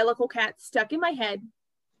song Jellicle Cat stuck in my head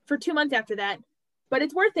for 2 months after that. But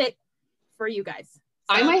it's worth it for you guys.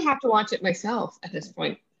 So, I might have to watch it myself at this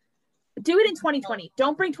point. do it in 2020.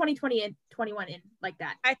 Don't bring 2020 and 21 in like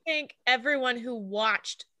that. I think everyone who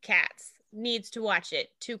watched Cats needs to watch it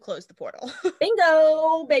to close the portal.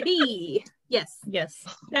 Bingo, baby. Yes. Yes.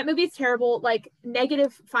 That movie is terrible. Like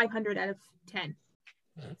negative 500 out of 10.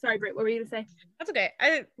 Sorry, Britt, what were you going to say? That's okay.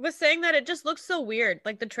 I was saying that it just looks so weird.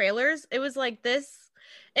 Like the trailers, it was like this.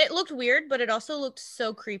 It looked weird, but it also looked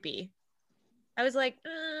so creepy. I was like,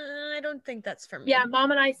 I don't think that's for me. Yeah,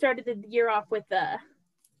 Mom and I started the year off with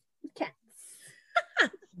cats.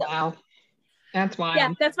 Wow. That's wild.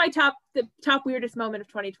 Yeah, that's the top weirdest moment of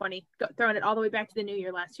 2020. Throwing it all the way back to the new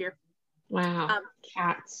year last year. Wow.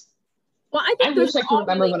 Cats. Well, I I think wish those I are could all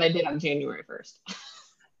remember really- what I did on January 1st.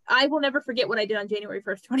 I will never forget what I did on January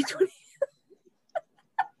 1st, 2020.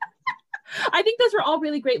 I think those were all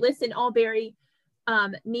really great lists and all very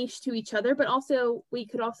niche to each other, but also we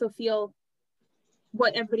could also feel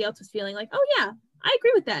what everybody else was feeling, like, oh yeah, I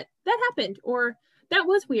agree with that. That happened, or that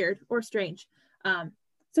was weird or strange.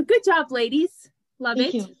 So good job, ladies. Love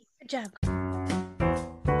Thank it. you. Good job.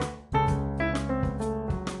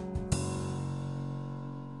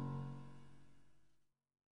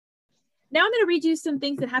 Now I'm going to read you some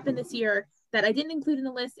things that happened this year that I didn't include in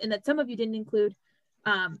the list and that some of you didn't include,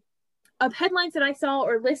 of headlines that I saw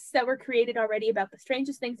or lists that were created already about the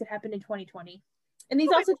strangest things that happened in 2020. And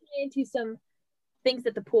these also tie into some things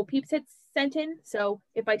that the Pool Peeps had sent in. So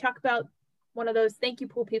if I talk about one of those, thank you,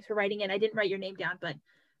 Pool Peeps, for writing in. I didn't write your name down, but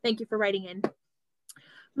thank you for writing in.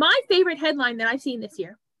 My favorite headline that I've seen this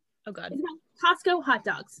year Oh God. is about Costco hot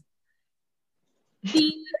dogs.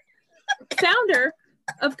 The founder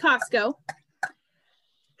of Costco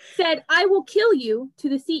said, I will kill you, to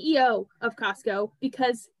the CEO of Costco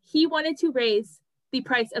because he wanted to raise the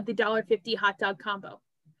price of the $1.50 hot dog combo.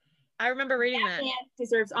 I remember reading that. Man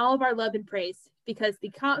deserves all of our love and praise because the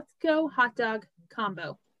Costco hot dog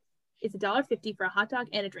combo is $1.50 for a hot dog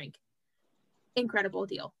and a drink. Incredible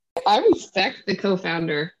deal. I respect the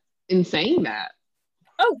co-founder in saying that.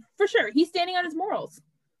 Oh, for sure. He's standing on his morals.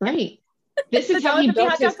 Right. This is The how he $1.50 built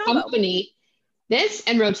hot his dog combo. company. This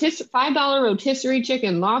and $5 rotisserie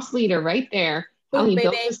chicken, lost leader right there. How Boom, he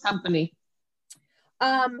built baby. his company.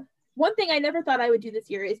 One thing I never thought I would do this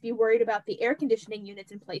year is be worried about the air conditioning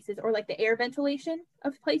units in places or like the air ventilation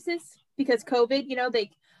of places because COVID,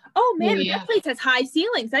 oh man, Yeah. that place has high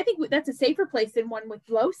ceilings. I think that's a safer place than one with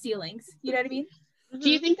low ceilings. You know what I mean? Do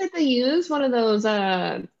you think that they use one of those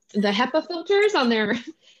the HEPA filters on their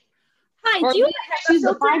Hi, or do you they use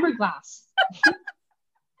the fiberglass?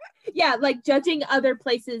 Yeah, like judging other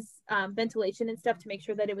places' ventilation and stuff to make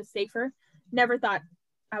sure that it was safer. Never thought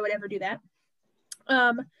I would ever do that.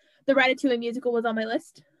 The Ratatouille musical was on my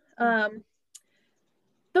list.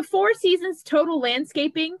 The Four Seasons total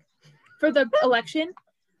landscaping for the election.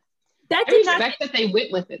 That I did not. respect that they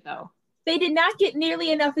went with it though. They did not get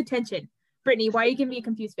nearly enough attention. Brittany, why are you giving me a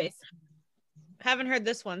confused face? Haven't heard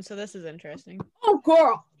this one, so this is interesting. Oh,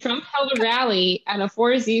 girl. Trump held a rally at a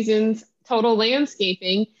Four Seasons total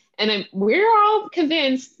landscaping, and we're all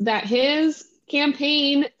convinced that his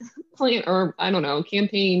campaign plan, or I don't know,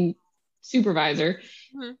 campaign supervisor,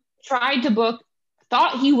 Mhm.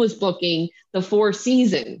 thought he was booking the Four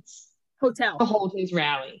Seasons Hotel. to hold his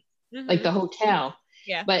rally, like the hotel.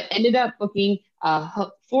 Yeah. But ended up booking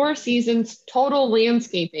Four Seasons total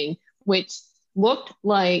landscaping, which looked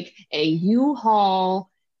like a U-Haul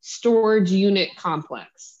storage unit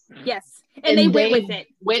complex. Yes. And they went with it.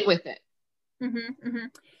 Went with it. Mm-hmm, mm-hmm.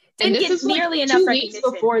 And Didn't this get is nearly like enough 2 weeks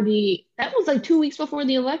recognition. before that was like 2 weeks before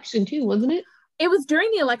the election too, wasn't it? It was during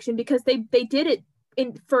the election because they did it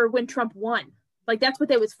for when Trump won. Like that's what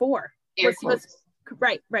it was for. Air quotes.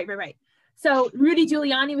 Right. So Rudy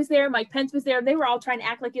Giuliani was there, Mike Pence was there, and they were all trying to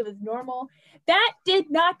act like it was normal. That did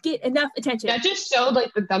not get enough attention. That just showed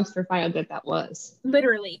like the dumpster fire that was.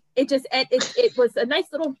 Literally, it was a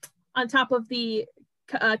nice little on top of the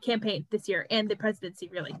campaign this year and the presidency,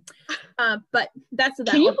 really. But that's that.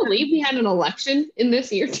 Can you believe we had an election in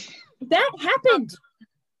this year? That happened?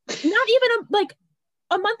 Not even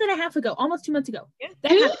a month and a half ago, almost 2 months ago. Yeah.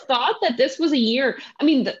 That Who happened. thought that this was a year? I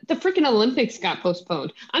mean, the freaking Olympics got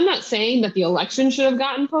postponed. I'm not saying that the election should have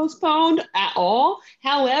gotten postponed at all.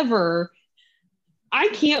 However, I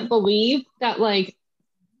can't believe that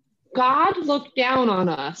God looked down on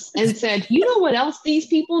us and said, you know what else these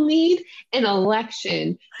people need? An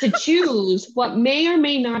election to choose what may or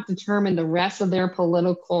may not determine the rest of their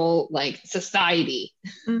political society.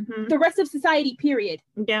 Mhm. The rest of society, period.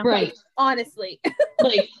 Yeah. Right. Honestly.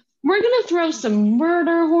 Like, we're going to throw some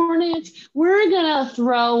murder hornets. We're going to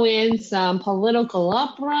throw in some political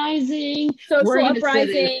uprising. Social We're gonna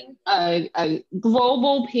uprising. a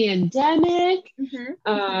global pandemic.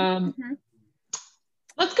 Mhm.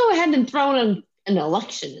 Let's go ahead and throw an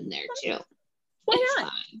election in there too. Why It's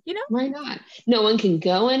not? fine. You know? Why not? No one can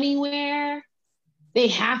go anywhere. They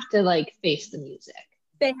have to face the music.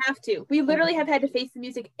 They have to. We literally have had to face the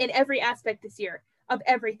music in every aspect this year of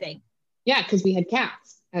everything. Yeah, because we had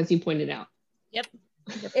Cats, as you pointed out. Yep.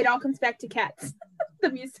 It all comes back to Cats,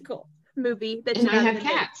 the musical movie that And should I not have been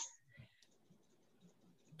made. Cats.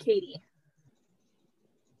 Katie.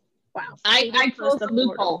 Wow. I closed the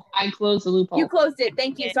loophole. I closed the loophole. You closed it.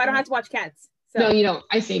 Thank you. So I don't have to watch Cats. So. No, you don't.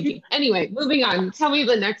 I saved you. Anyway, moving on. Tell me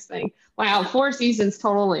the next thing. Wow, 4 seasons,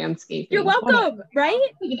 total landscaping. You're welcome, right?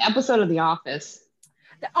 Like an episode of The Office.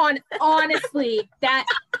 Honestly, that.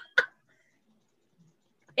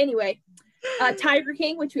 Anyway, Tiger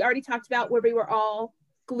King, which we already talked about, where we were all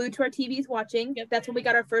glued to our TVs watching. Yep. That's when we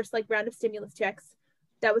got our first round of stimulus checks.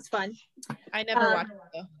 That was fun. I never watched it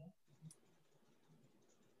though.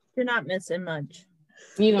 You're not missing much,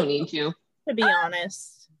 You don't need to. to be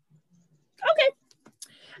honest. Okay.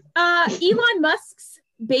 Elon Musk's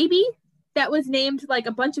baby that was named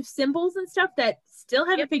a bunch of symbols and stuff that still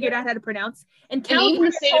haven't figured out how to pronounce. And even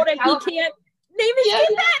the California state told of him he California- can't name his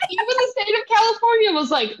kid that. Even the state of California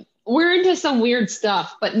was like, we're into some weird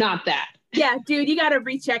stuff, but not that. Yeah, dude, you gotta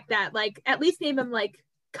recheck that. At least name him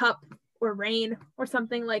Cup or Rain or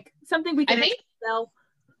something something we can I think- actually spell.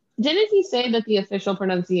 Didn't he say that the official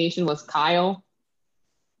pronunciation was Kyle?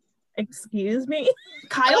 Excuse me.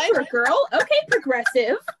 Kyle for a girl? Okay,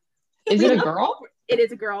 progressive. Is it a girl? It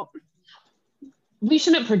is a girl. We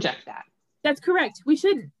shouldn't project that. That's correct. We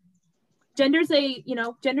shouldn't. Gender's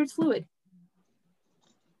fluid.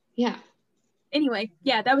 Yeah. Anyway,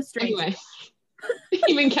 yeah, that was strange. Anyway.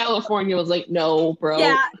 Even California was like, no, bro.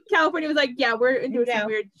 Yeah, California was like, yeah, we're doing Yeah. some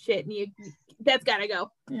weird shit, and that's gotta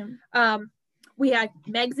go. Yeah. We had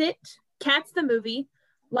Megxit, Cats the movie,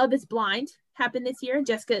 Love is Blind happened this year.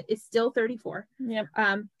 Jessica is still 34. Yep.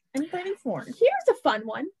 Um, I'm 34. here's a fun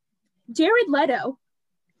one. Jared Leto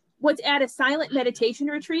was at a silent meditation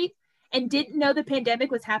retreat and didn't know the pandemic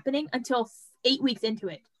was happening until 8 weeks into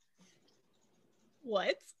it.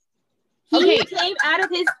 What? He Okay. came out of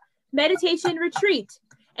his meditation retreat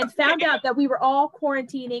and found out that we were all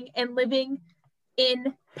quarantining and living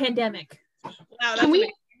in pandemic. Wow, that's Can we,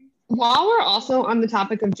 amazing. while we're also on the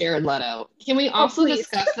topic of Jared Leto, can we also please.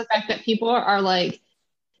 discuss the fact that people are like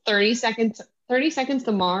 30 seconds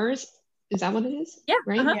to Mars? Is that what it is? Yeah.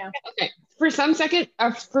 Right? uh-huh. Yeah. Okay. For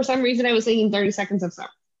some reason, I was thinking 30 seconds of summer.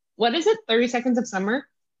 What is it? 30 seconds of summer?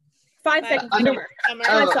 5 But seconds under- summer. Summer.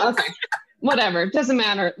 That's Oh, us. okay. Whatever. Doesn't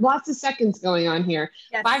matter. Lots of seconds going on here.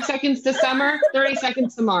 Yes. 5 seconds to summer, 30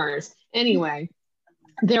 seconds to Mars. Anyway,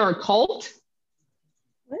 they're a cult,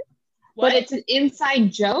 What? but it's an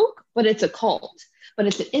inside joke, but it's a cult. But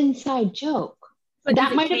it's an inside joke. But That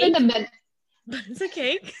is it might have been cake? It's a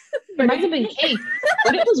cake. it might have been cake,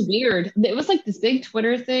 but it was weird. It was like this big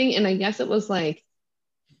Twitter thing, and I guess it was like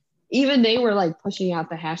even they were like pushing out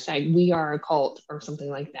the hashtag "We Are a Cult" or something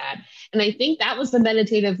like that. And I think that was the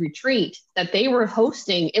meditative retreat that they were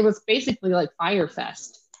hosting. It was basically like Fire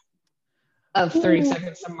Fest of 30 Ooh.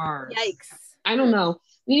 Seconds to Mars. Yikes. I don't know.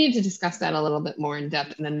 We need to discuss that a little bit more in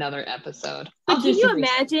depth in another episode. But I'll can do you some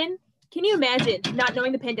research. imagine? Can you imagine not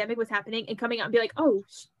knowing the pandemic was happening and coming out and be like, "Oh,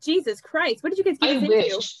 Jesus Christ, what did you guys get I us into?"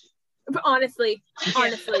 wish. But honestly,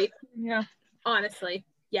 Yeah.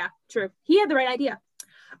 yeah, true. He had the right idea.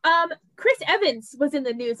 Chris Evans was in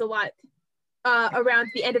the news a lot around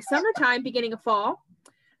the end of summertime, beginning of fall.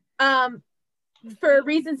 For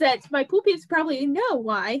reasons that my pool peeps probably know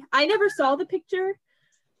why. I never saw the picture,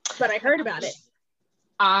 but I heard about it.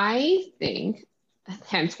 I think,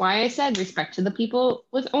 hence why I said respect to the people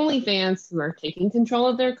with OnlyFans who are taking control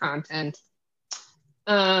of their content.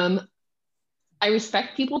 I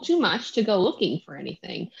respect people too much to go looking for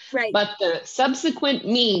anything, Right. but the subsequent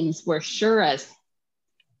memes were sure as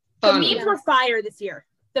The funny. memes were fire this year.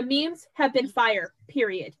 The memes have been fire,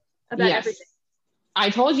 period, about Yes. everything. I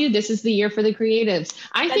told you this is the year for the creatives.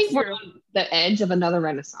 I That's think we're true. on the edge of another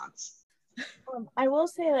renaissance. I will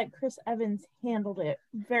say that Chris Evans handled it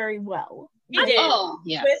very well. He did. Oh,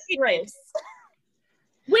 yeah. With grace.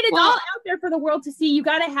 when it's Well- all out there for the world to see, you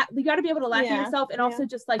gotta be able to laugh Yeah, at yourself and also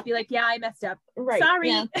just like be like, yeah, I messed up. Right. Sorry.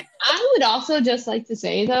 Yeah. I would also just like to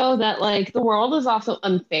say though that like the world is also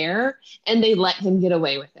unfair and they let him get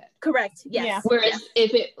away with it. Correct. Yes. Yeah. Whereas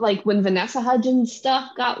if it like when Vanessa Hudgens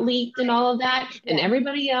stuff got leaked and all of that and Yeah.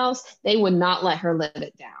 everybody else, they would not let her live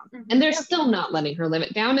it down. Mhm. And they're Yeah. still not letting her live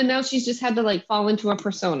it down. And now she's just had to like fall into a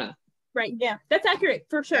persona. Right. Yeah. That's accurate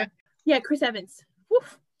for sure. Yeah, Chris Evans.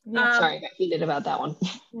 Woof. Yeah. Sorry, I got heated about that one.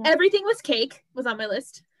 Everything Was Cake was on my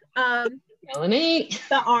list. Melanie.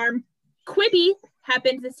 The Arm. Quibi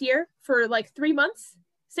happened this year for like 3 months,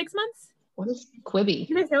 6 months. What is Quibi?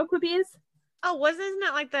 You guys know what Quibi is? Oh, isn't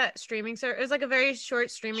that like that streaming service? It was like a very short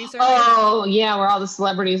streaming service. Oh yeah, where all the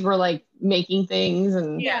celebrities were like making things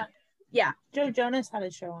and Yeah. Joe Jonas had a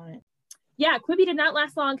show on it. Yeah, Quibi did not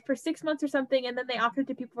last long for 6 months or something, and then they offered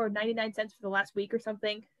to people for 99 cents for the last week or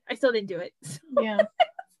something. I still didn't do it. Yeah.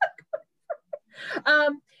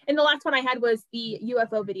 And the last one I had was the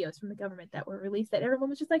UFO videos from the government that were released that everyone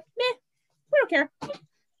was just like, meh, we don't care.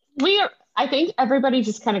 I think everybody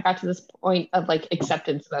just kind of got to this point of like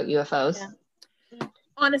acceptance about UFOs. Yeah.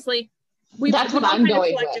 Honestly, That's what all I'm kind of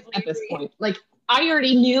going with collectively at this agree. point. Like I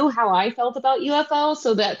already knew how I felt about UFOs,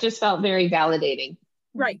 so that just felt very validating.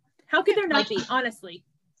 Right. How could there not Like- be, honestly?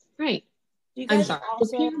 Right. Do you I'm guys sorry. The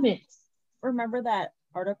also pyramids. remember that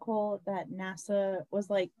article that NASA was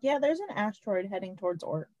like, yeah, there's an asteroid heading towards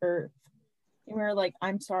Earth? And we were like,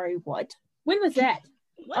 I'm sorry, what? When was that?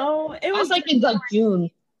 Oh, it It was was like in like June.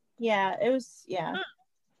 yeah, it was yeah.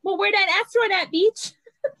 Well, where that asteroid at, Beach?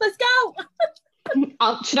 Let's go.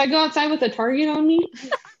 Should I go outside with a target on me?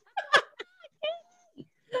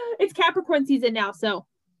 It's Capricorn season now, so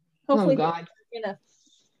hopefully Oh God. we're gonna.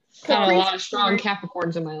 Got a lot of strong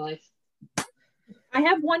Capricorns in my life. I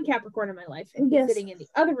have one Capricorn in my life, and he's Yes. sitting in the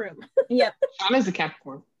other room. Yep. Sean is a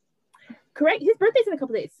Capricorn. Correct. His birthday's in a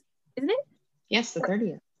couple days, isn't it? Yes, the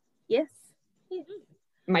 30th. Yes.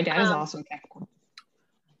 My dad is Um, also a Capricorn.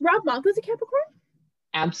 Rob Monco's a Capricorn.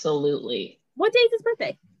 Absolutely. What day is his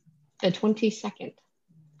birthday? The 22nd.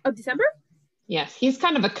 Of December? Yes, he's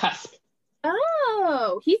kind of a cusp.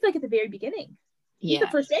 Oh, he's like at the very beginning. He's Yeah. the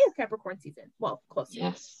first day of Capricorn season. Well, close to.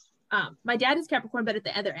 Yes. My dad is Capricorn, but at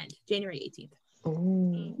the other end, January 18th.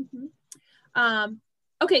 Oh.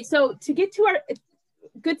 Okay, so to get to our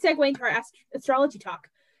good segue into our astrology talk,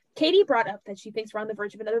 Katie brought up that she thinks we're on the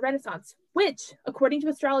verge of another renaissance, which, according to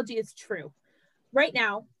astrology, is true. Right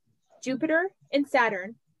now, Jupiter and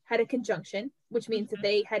Saturn had a conjunction, which means that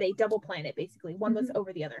they had a double planet, basically. One was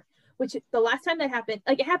over the other, which the last time that happened,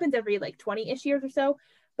 like it happens every like 20-ish years or so,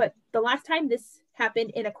 but the last time this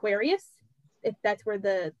happened in Aquarius, if that's where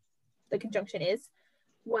the conjunction is,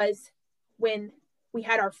 was when we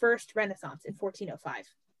had our first renaissance in 1405.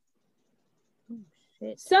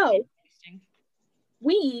 So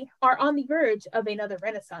we are on the verge of another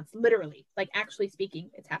renaissance, literally, like actually speaking,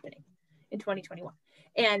 it's happening in 2021.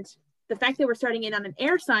 And the fact that we're starting in on an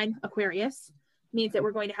air sign, Aquarius, means that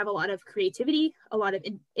we're going to have a lot of creativity, a lot of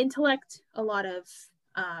intellect, a lot of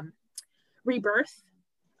rebirth,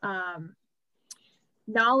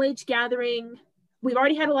 knowledge gathering. We've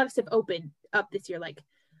already had a lot of stuff open up this year. Like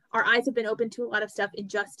our eyes have been open to a lot of stuff,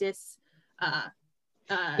 injustice.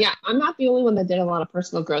 Yeah, I'm not the only one that did a lot of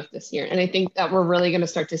personal growth this year. And I think that we're really going to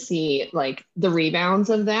start to see like the rebounds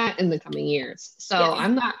of that in the coming years. So Yes.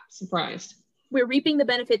 I'm not surprised. We're reaping the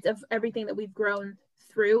benefits of everything that we've grown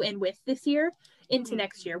through and with this year into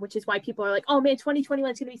next year, which is why people are like, oh man,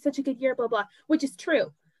 2021 is going to be such a good year, blah, blah, which is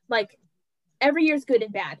true. Like every year is good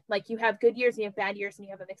and bad. Like you have good years and you have bad years and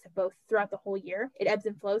you have a mix of both throughout the whole year. It ebbs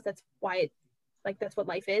and flows. That's why that's what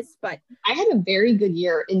life is. But I had a very good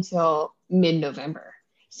year until mid-November.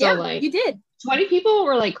 So yeah, like you did. 20 people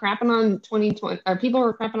were like crapping on 2020, or people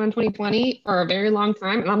were crapping on 2020 for a very long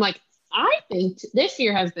time. And I'm like, I think this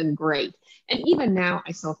year has been great. And even now,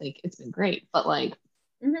 I still think it's been great. But like,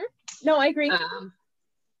 No, I agree.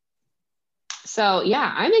 so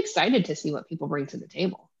yeah, I'm excited to see what people bring to the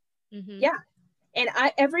table. Yeah. And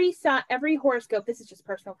every horoscope, this is just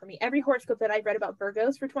personal for me, every horoscope that I've read about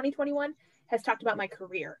Virgos for 2021 has talked about my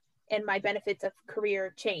career and my benefits of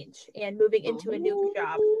career change and moving into a new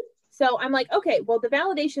job. So I'm like, okay, well, the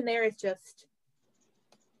validation there is just,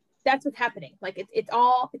 that's what's happening. Like it's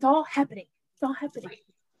all happening. It's all happening.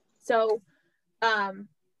 So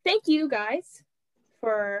thank you guys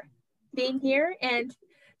for being here. And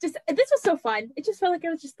just, this was so fun. It just felt like I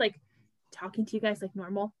was just like talking to you guys like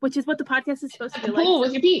normal, which is what the podcast is supposed to be like. Cool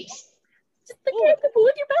with your peeps. Just like at the pool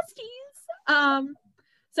with your besties.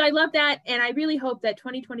 So I love that, and I really hope that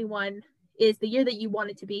 2021 is the year that you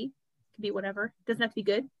want it to be. It can be whatever. Doesn't have to be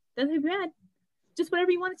good. Doesn't have to be bad. Just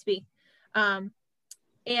whatever you want it to be.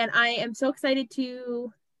 And I am so excited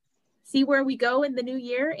to see where we go in the new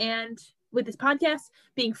year, and with this podcast,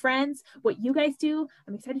 being friends, what you guys do.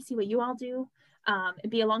 I'm excited to see what you all do, and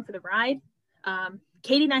be along for the ride.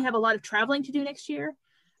 Katie and I have a lot of traveling to do next year.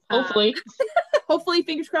 Hopefully. Hopefully,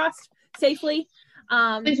 fingers crossed, safely.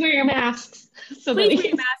 Please wear your masks. Please wear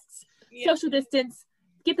your masks, Yeah. social distance,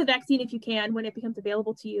 get the vaccine if you can when it becomes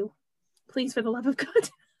available to you. Please, for the love of God.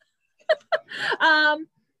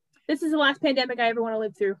 This is the last pandemic I ever want to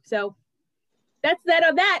live through. So that's that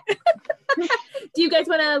on that. Do you guys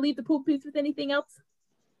want to leave the pool peeps with anything else?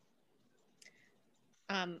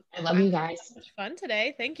 I love you guys. So much fun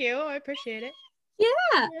today. Thank you. I appreciate it.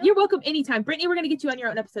 Yeah, you're welcome anytime. Brittany, we're going to get you on your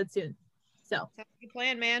own episode soon. So Sounds like a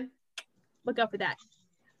plan, man. look out for that.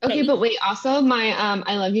 Okay, but wait, also my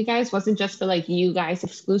I love you guys wasn't just for like you guys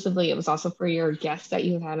exclusively. It was also for your guests that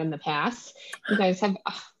you had in the past. You guys have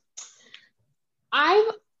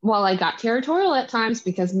I got territorial at times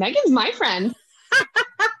because Megan's my friend.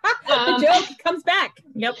 The joke comes back.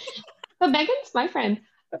 Yep. But Megan's my friend.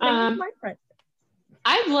 But Megan's my friend.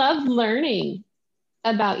 I've loved learning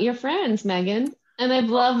about your friends, Megan. And I've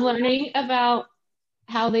loved learning about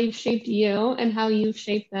how they've shaped you and how you've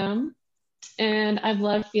shaped them. And I've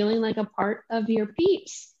loved feeling like a part of your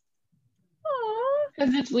peeps.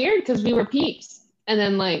 Because it's weird because we were peeps. And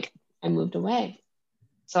then like I moved away.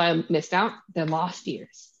 So I missed out the lost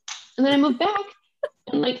years. And then I moved back.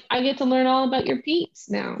 And like I get to learn all about your peeps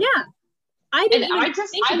now. Yeah. I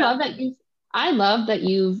love that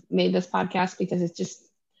you've made this podcast because it's just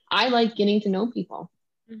I like getting to know people.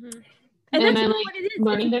 Mm-hmm. And that's I really like what it is.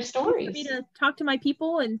 learning their It's stories. for me to talk to my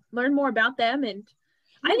people and learn more about them. And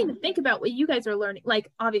I didn't even think about what you guys are learning. Like,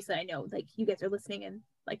 obviously, I know like you guys are listening and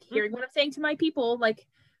like hearing what I'm saying to my people. Like,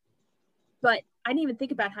 but I didn't even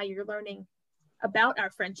think about how you're learning about our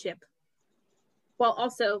friendship, while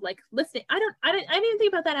also like listening. I didn't even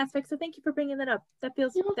think about that aspect. So thank you for bringing that up. That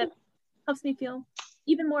helps me feel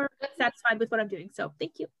even more satisfied with what I'm doing. So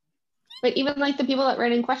thank you. But even like the people that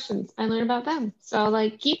write in questions, I learn about them. So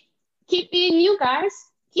like keep being you guys.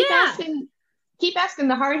 Keep asking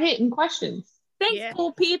the hard hitting questions. Thanks,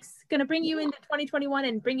 cool peeps. Gonna bring you into 2021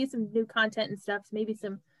 and bring you some new content and stuff. Maybe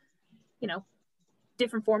some,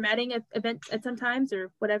 different formatting at events at sometimes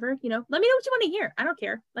or whatever. Let me know what you want to hear. I don't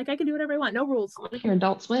care. Like I can do whatever I want. No rules. I want to hear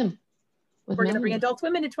Adult Swim. We're gonna bring Adult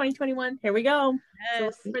Swim into 2021. Here we go.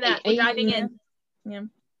 Yes. So for that, we're diving in. Yeah.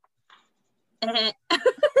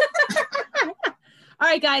 All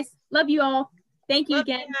right, guys. Love you all. Thank you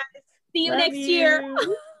again. See you next year.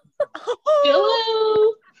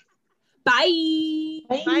 Hello. Bye.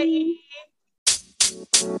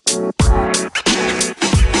 Bye.